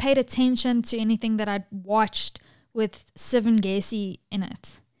think I'd paid attention to anything that I'd watched with Sivan Gesi in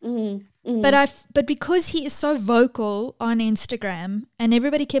it. Mm-hmm. But because he is so vocal on Instagram and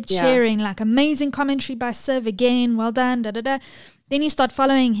everybody kept sharing like amazing commentary by Siv again, well done, then you start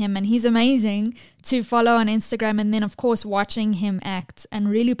following him, and he's amazing to follow on Instagram. And then, of course, watching him act and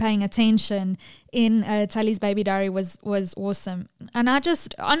really paying attention in Tali's Baby Diary was awesome. And I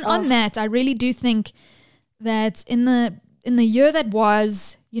just, on that, I really do think that in the year that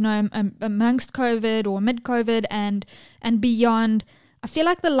was, amongst COVID or mid-COVID and beyond, I feel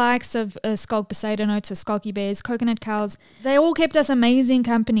like the likes of Skulk Poseidon to Skulky Bears, Coconut Cows, they all kept us amazing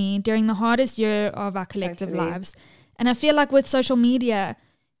company during the hardest year of our collective lives. And I feel like with social media,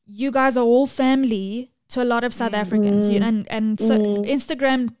 you guys are all family to a lot of South Africans. And so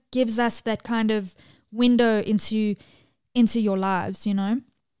Instagram gives us that kind of window into your lives,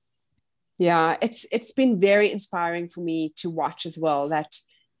 Yeah, it's been very inspiring for me to watch as well, that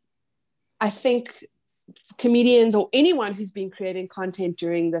I think comedians or anyone who's been creating content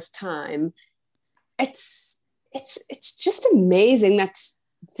during this time, it's just amazing that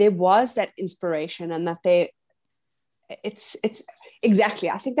there was that inspiration, and that it's exactly,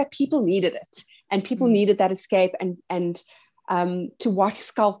 I think that people needed it, and people needed that escape, and to watch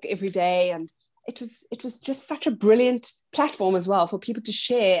Skulk every day, and it was just such a brilliant platform as well for people to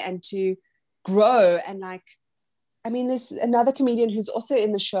share and to grow. And there's another comedian who's also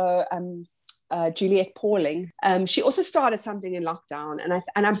in the show, Juliette Pauling. She also started something in lockdown,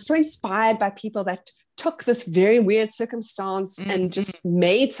 and I'm so inspired by people that took this very weird circumstance and just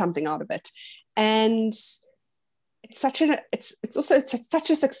made something out of it. And it's such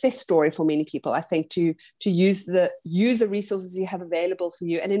a success story for many people, I think, to use the resources you have available for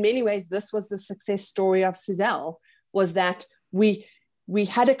you. And in many ways, this was the success story of Suzelle, was that we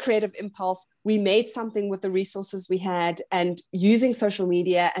had a creative impulse, we made something with the resources we had, and using social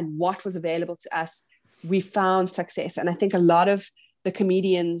media and what was available to us, we found success. And I think a lot of the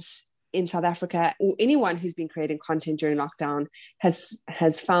comedians in South Africa, or anyone who's been creating content during lockdown,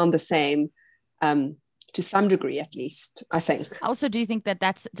 has found the same, to some degree at least, I think. I also do think that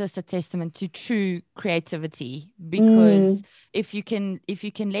that's just a testament to true creativity, because if you can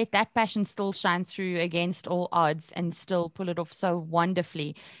let that passion still shine through against all odds and still pull it off so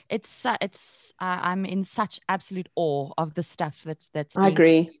wonderfully, I'm in such absolute awe of the stuff that's I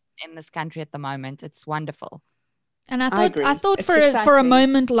agree in this country at the moment. It's wonderful. And I thought for a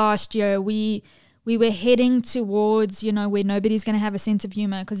moment last year we were heading towards, where nobody's going to have a sense of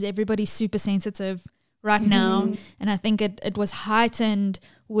humor because everybody's super sensitive right now. And I think it was heightened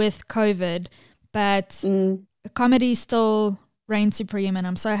with COVID, but comedy still reigns supreme, and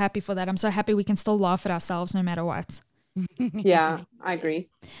I'm so happy for that. I'm so happy we can still laugh at ourselves no matter what. Yeah, I agree.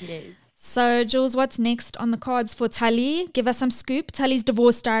 Yes. So, Jules, what's next on the cards for Tali? Give us some scoop. Tali's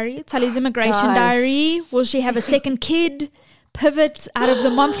divorce diary, Tali's immigration diary. Will she have a second kid? Pivot out of the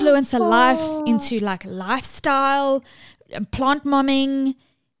momfluencer life into like lifestyle, plant momming.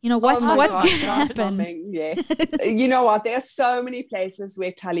 What's going to happen? Momming, yes. You know what? There are so many places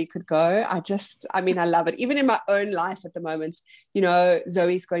where Tali could go. I love it. Even in my own life at the moment,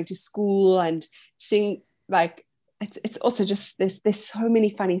 Zoe's going to school and seeing it's also just there's so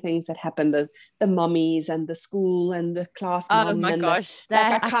many funny things that happen, the mommies and the school and the class mom. Oh my gosh,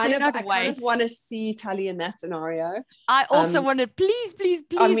 I kind of want to see Tali in that scenario. I also want to please can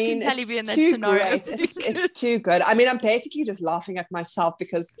Tali be in that scenario. Great. It's too good. I'm basically just laughing at myself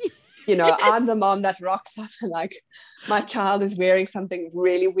because I'm the mom that rocks up and my child is wearing something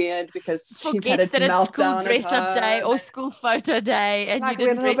really weird because she's had a meltdown dress up day or school photo day, and you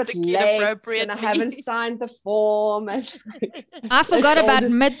didn't dress the kid appropriately, and I haven't signed the form, and I forgot about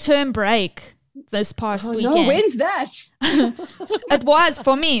midterm break this past weekend. No, when's that? It was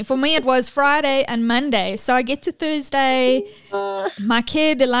for me it was Friday and Monday, so I get to Thursday. My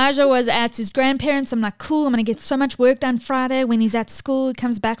kid Elijah was at his grandparents. I'm like, cool, I'm gonna get so much work done Friday. When he's at school, he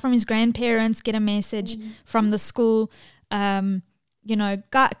comes back from his grandparents, get a message from the school, guys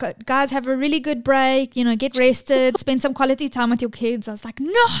have a really good break, get rested, spend some quality time with your kids. I was like,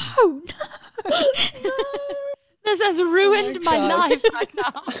 no. This has ruined my life right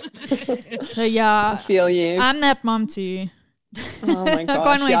now. So yeah, I feel you. I'm that mom too. Oh my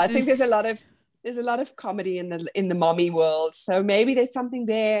gosh! Yeah, I think there's a lot of comedy in the mommy world. So maybe there's something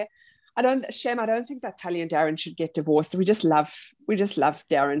there. I don't think that Tali and Darren should get divorced. We just love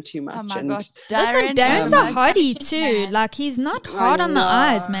Darren too much. Oh my God. Listen, Darren's a hottie too. Man. Like, he's not hot on the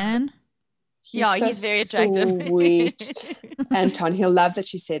eyes, man. He's very attractive. Sweet. Anton, he'll love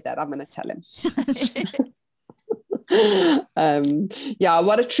that you said that. I'm going to tell him.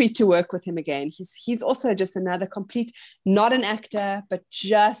 What a treat to work with him again. He's also just another complete, not an actor, but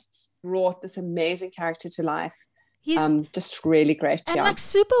just brought this amazing character to life. He's just really great, and like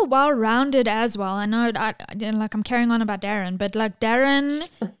super well-rounded as well. I know, I'm carrying on about Darren, but like Darren,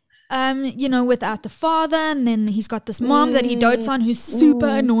 without the father, and then he's got this mom that he dotes on, who's super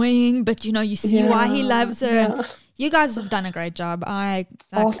annoying, but you see why he loves her. Yeah. You guys have done a great job. I'm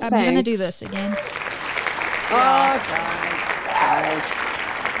gonna do this again. Oh, guys.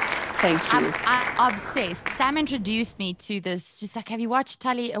 Thank you. I'm obsessed. Sam introduced me to this. She's like, have you watched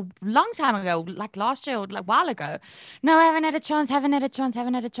Tali a long time ago, like last year or like a while ago? No, I haven't had a chance. And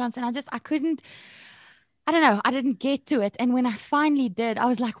I couldn't, I don't know. I didn't get to it. And when I finally did, I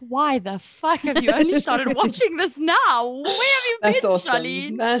was like, why the fuck have you only started watching this now? Where have you been,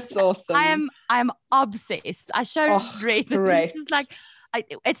 Charlene? That's awesome. I am obsessed. I showed Red. Great.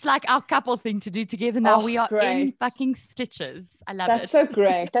 It's like our couple thing to do together now. We are in fucking stitches. I love it. That's so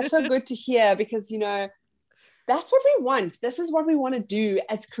great. That's so good to hear, because that's what we want. This is what we want to do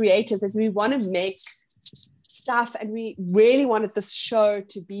as creators, as we want to make stuff, and we really wanted this show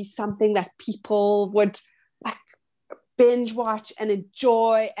to be something that people would like binge watch and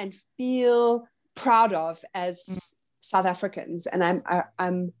enjoy and feel proud of as South Africans. And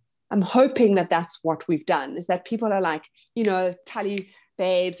I'm hoping that that's what we've done, is that people are like, Tali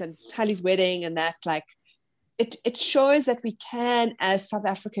Babes and Tali's wedding, and that like it shows that we can, as South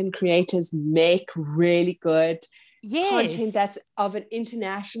African creators, make really good content that's of an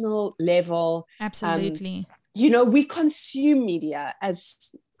international level. Absolutely. We consume media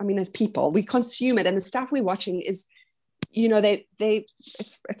as people, we consume it, and the stuff we're watching is,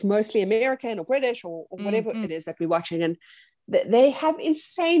 it's mostly American or British or whatever it is that we're watching, and they have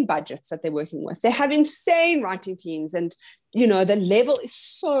insane budgets that they're working with. They have insane writing teams, and the level is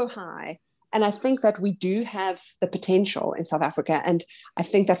so high. And I think that we do have the potential in South Africa. And I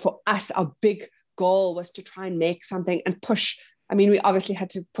think that for us, our big goal was to try and make something and push. I mean, we obviously had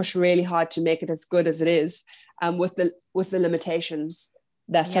to push really hard to make it as good as it is, with the limitations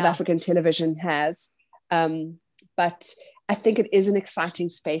that South African television has. But I think it is an exciting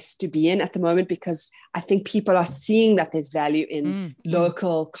space to be in at the moment, because I think people are seeing that there's value in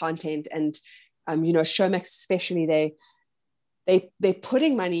local content, and Showmax especially, they're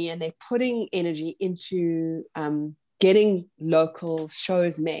putting money and they're putting energy into getting local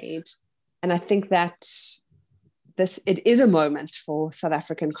shows made. And I think that it is a moment for South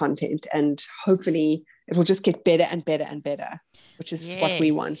African content, and hopefully it will just get better and better and better, which is what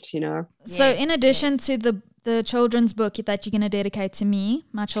we want, So in addition to the children's book that you're going to dedicate to me,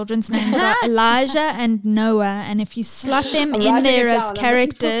 my children's names are Elijah and Noah, and if you slot them in there as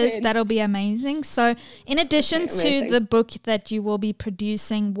characters, that'll be amazing. So in addition to the book that you will be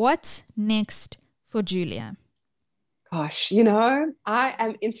producing, what's next for Julia? Gosh, I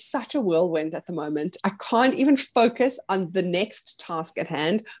am in such a whirlwind at the moment. I can't even focus on the next task at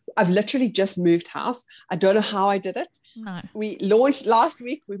hand. I've literally just moved house. I don't know how I did it. No. We launched last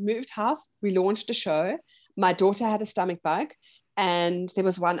week. We moved house. We launched a show. My daughter had a stomach bug, and there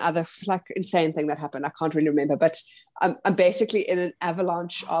was one other like insane thing that happened. I can't really remember, but I'm basically in an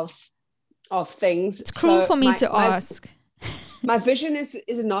avalanche of things. It's cruel for me to ask. My vision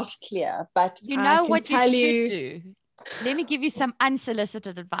is not clear, but you know what you should do. Let me give you some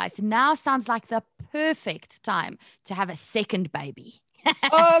unsolicited advice. Now sounds like the perfect time to have a second baby.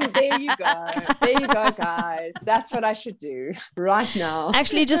 There you go, guys. That's what I should do right now.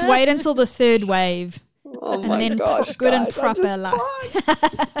 Actually, just wait until the third wave. Oh my gosh, good guys, and proper life.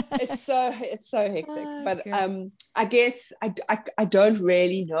 It's so hectic. But I guess I don't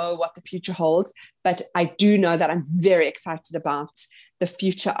really know what the future holds, but I do know that I'm very excited about the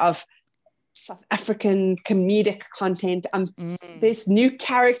future of South African comedic content. There's new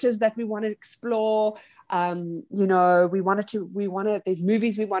characters that we want to explore. There's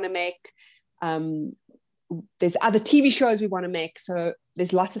movies we want to make. There's other TV shows we want to make. So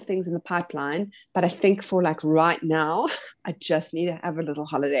there's lots of things in the pipeline. But I think for like right now, I just need to have a little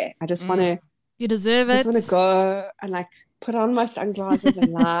holiday. I just want to. You deserve it. I just want to go and like put on my sunglasses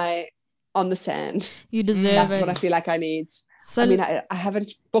and lie on the sand. You deserve That's it. what I feel like I need. So, I mean, I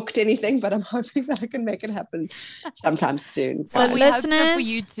haven't booked anything, but I'm hoping that I can make it happen sometime soon. So we hope so for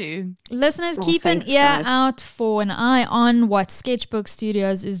you too. Listeners, keep an ear out for an eye on what Sketchbook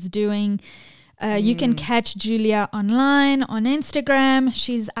Studios is doing. You can catch Julia online on Instagram.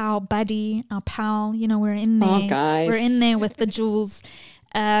 She's our buddy, our pal. You know, we're in there. Oh, guys. We're in there with the Julz.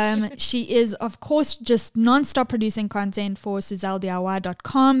 She is, of course, just non-stop producing content for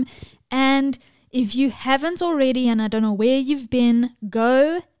SuzelleDIY.com. And if you haven't already, and I don't know where you've been,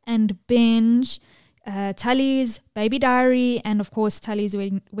 go and binge Tali's Baby Diary and, of course, Tali's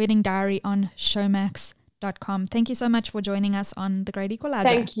Wedding Diary on Showmax.com. Thank you so much for joining us on The Great Equalizer.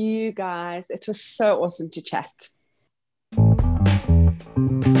 Thank you, guys. It was so awesome to chat.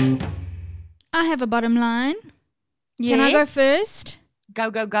 I have a bottom line. Yes. Can I go first? Go,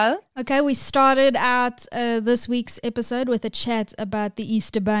 go, go. Okay, we started out this week's episode with a chat about the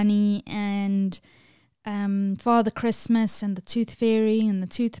Easter Bunny and Father Christmas and the Tooth Fairy and the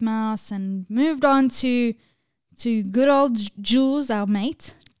Tooth Mouse, and moved on to good old Julz, our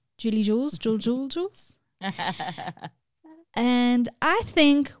mate, Julie-Jules, Julz. And I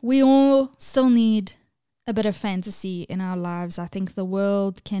think we all still need a bit of fantasy in our lives. I think the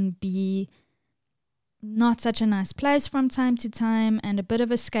world can be not such a nice place from time to time, and a bit of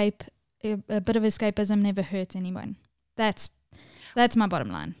escapism never hurt anyone. That's my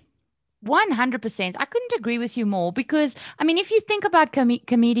bottom line. 100%. I couldn't agree with you more, because, I mean, if you think about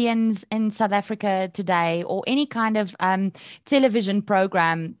comedians in South Africa today, or any kind of television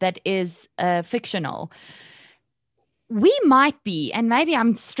program that is fictional, we might be, and maybe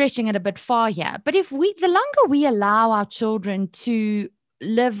I'm stretching it a bit far here, but the longer we allow our children to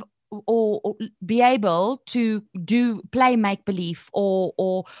live or be able to play make-believe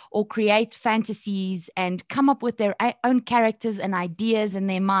or create fantasies and come up with their own characters and ideas in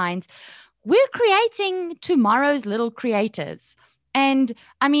their minds, we're creating tomorrow's little creators. And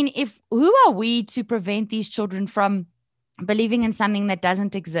I mean, who are we to prevent these children from believing in something that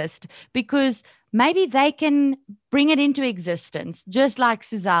doesn't exist? Because maybe they can bring it into existence, just like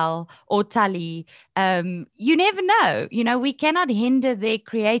Suzelle or Tali. You never know. You know, we cannot hinder their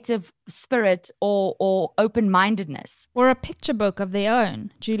creative spirit or open-mindedness. Or a picture book of their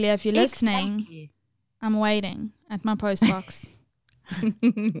own. Julia, if you're listening, exactly. I'm waiting at my postbox.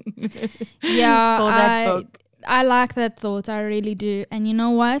 I like that thought. I really do. And you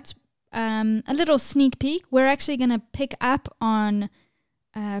know what? A little sneak peek. We're actually going to pick up on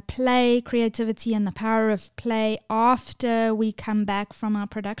play, creativity, and the power of play after we come back from our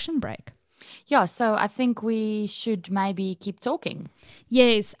production break. Yeah, so I think we should maybe keep talking.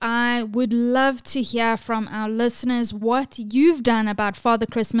 Yes, I would love to hear from our listeners what you've done about Father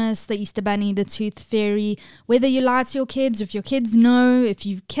Christmas, the Easter Bunny, the Tooth Fairy, whether you lie to your kids, if your kids know, if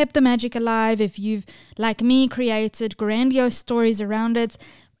you've kept the magic alive, if you've, like me, created grandiose stories around it,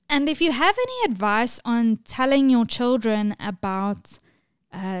 and if you have any advice on telling your children about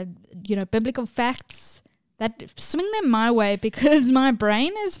biblical facts, that swing them my way, because my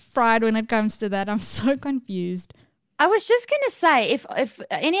brain is fried when it comes to that. I'm so confused. I was just going to say, if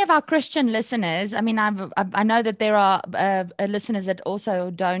any of our Christian listeners, I mean, I know that there are listeners that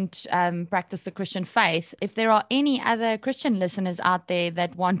also don't practice the Christian faith. If there are any other Christian listeners out there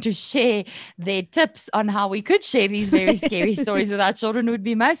that want to share their tips on how we could share these very scary stories with our children, would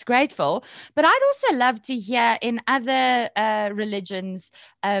be most grateful. But I'd also love to hear in other religions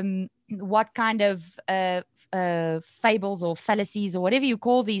what kind of fables or fallacies or whatever you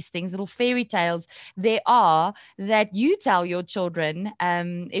call these things, little fairy tales there are that you tell your children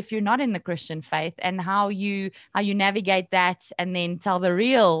if you're not in the Christian faith, and how you navigate that, and then tell the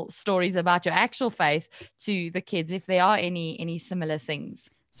real stories about your actual faith to the kids, if there are any similar things.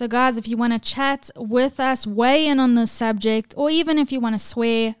 So guys, if you want to chat with us, weigh in on this subject, or even if you want to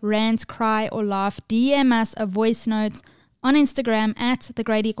swear, rant, cry, or laugh, DM us a voice note on Instagram at The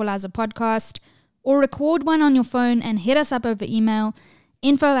Great Equalizer Podcast, or record one on your phone and hit us up over email,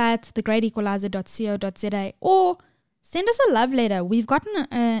 info@thegreatequalizer.co.za, or send us a love letter. We've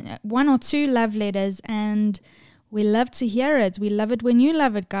gotten 1 or 2 love letters, and we love to hear it. We love it when you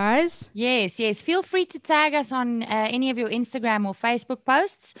love it, guys. Yes. Feel free to tag us on any of your Instagram or Facebook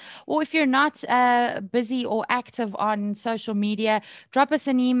posts. Or if you're not busy or active on social media, drop us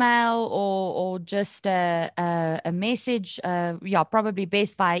an email or just a message. Probably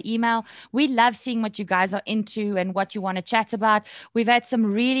best via email. We love seeing what you guys are into and what you want to chat about. We've had some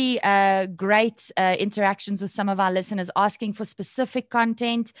really great interactions with some of our listeners asking for specific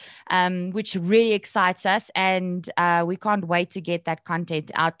content, which really excites us. And we can't wait to get that content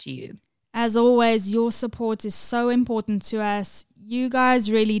out to you. As always, your support is so important to us. You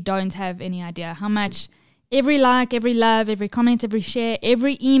guys really don't have any idea how much every like, every love, every comment, every share,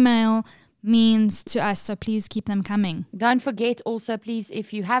 every email means to us. So please keep them coming. Don't forget also, please,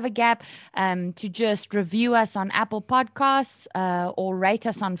 if you have a gap, to just review us on Apple Podcasts or rate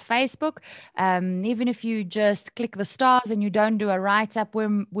us on Facebook. Even if you just click the stars and you don't do a write-up,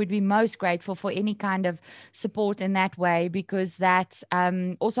 we'd be most grateful for any kind of support in that way, because that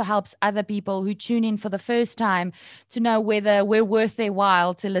also helps other people who tune in for the first time to know whether we're worth their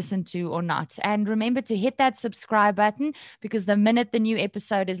while to listen to or not. And remember to hit that subscribe button, because the minute the new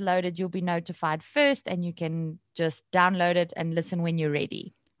episode is loaded, you'll be notified first, and you can just download it and listen when you're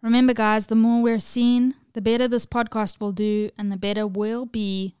ready. Remember, guys, the more we're seen, the better this podcast will do, and the better we'll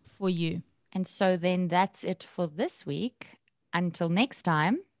be for you. And so then that's it for this week. Until next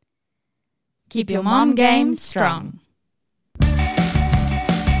time, keep your mom game strong.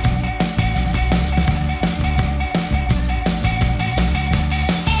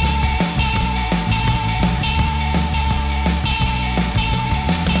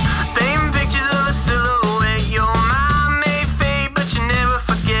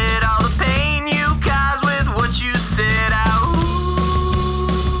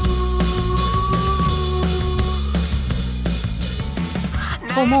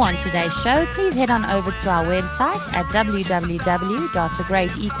 For more on today's show, please head on over to our website at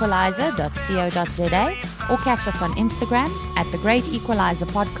www.thegreatequalizer.co.za or catch us on Instagram at The Great Equalizer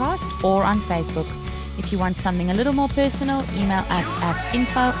Podcast or on Facebook. If you want something a little more personal, email us at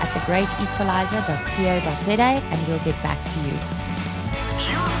info@thegreatequalizer.co.za and we'll get back to you.